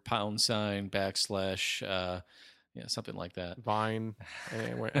 something like that. Vine,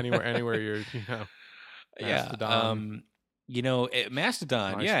 anywhere you're, Mastodon.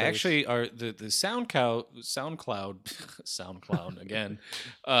 Mastodon. MySpace. Yeah, actually, the SoundCloud again.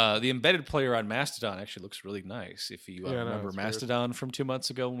 The embedded player on Mastodon actually looks really nice. If you remember Mastodon from 2 months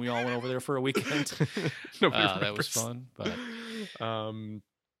ago when we all went over there for a weekend, that was fun. But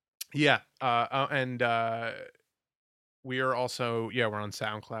we are also, we're on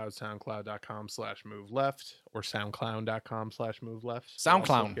SoundCloud, soundcloud.com/moveleft or soundcloud.com/moveleft.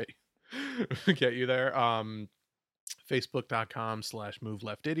 SoundCloud. Get you there.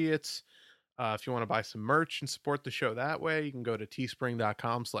 Facebook.com/moveleftidiots. If you want to buy some merch and support the show that way, you can go to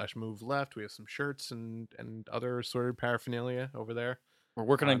teespring.com/moveleft. We have some shirts and other assorted paraphernalia over there. We're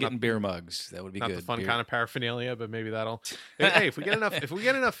working on getting beer mugs. That would be not good. Not the fun kind of paraphernalia, but maybe that'll. Hey, if we get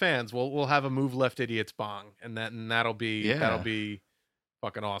enough fans, we'll have a Move Left Idiots bong, and that'll be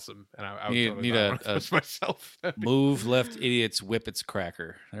fucking awesome. And I would need a myself. Move Left Idiots Whippets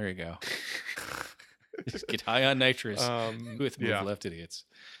cracker. There you go. Just get high on nitrous with Move Left Idiots.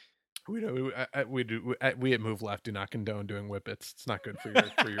 We at Move Left do not condone doing whippets. It's not good for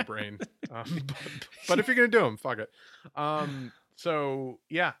your brain. But if you're gonna do them, fuck it. So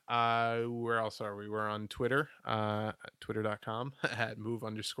where else are we? We're on Twitter, twitter.com at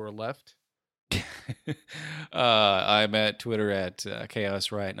move_left. I'm at Twitter at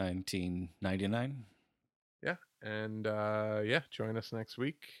chaosriot1999. Yeah, and join us next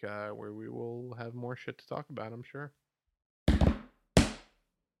week where we will have more shit to talk about, I'm sure.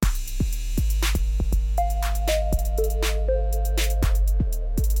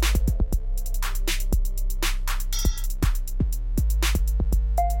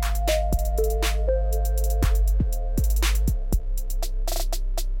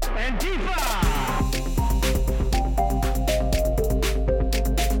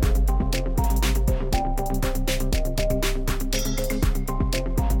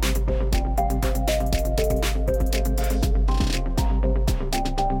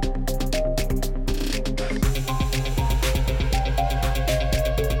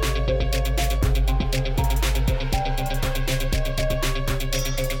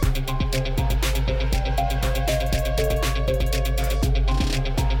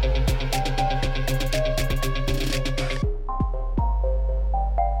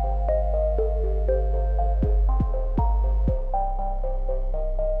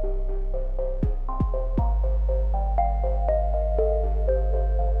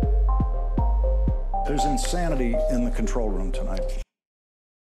 There's insanity in the control room tonight.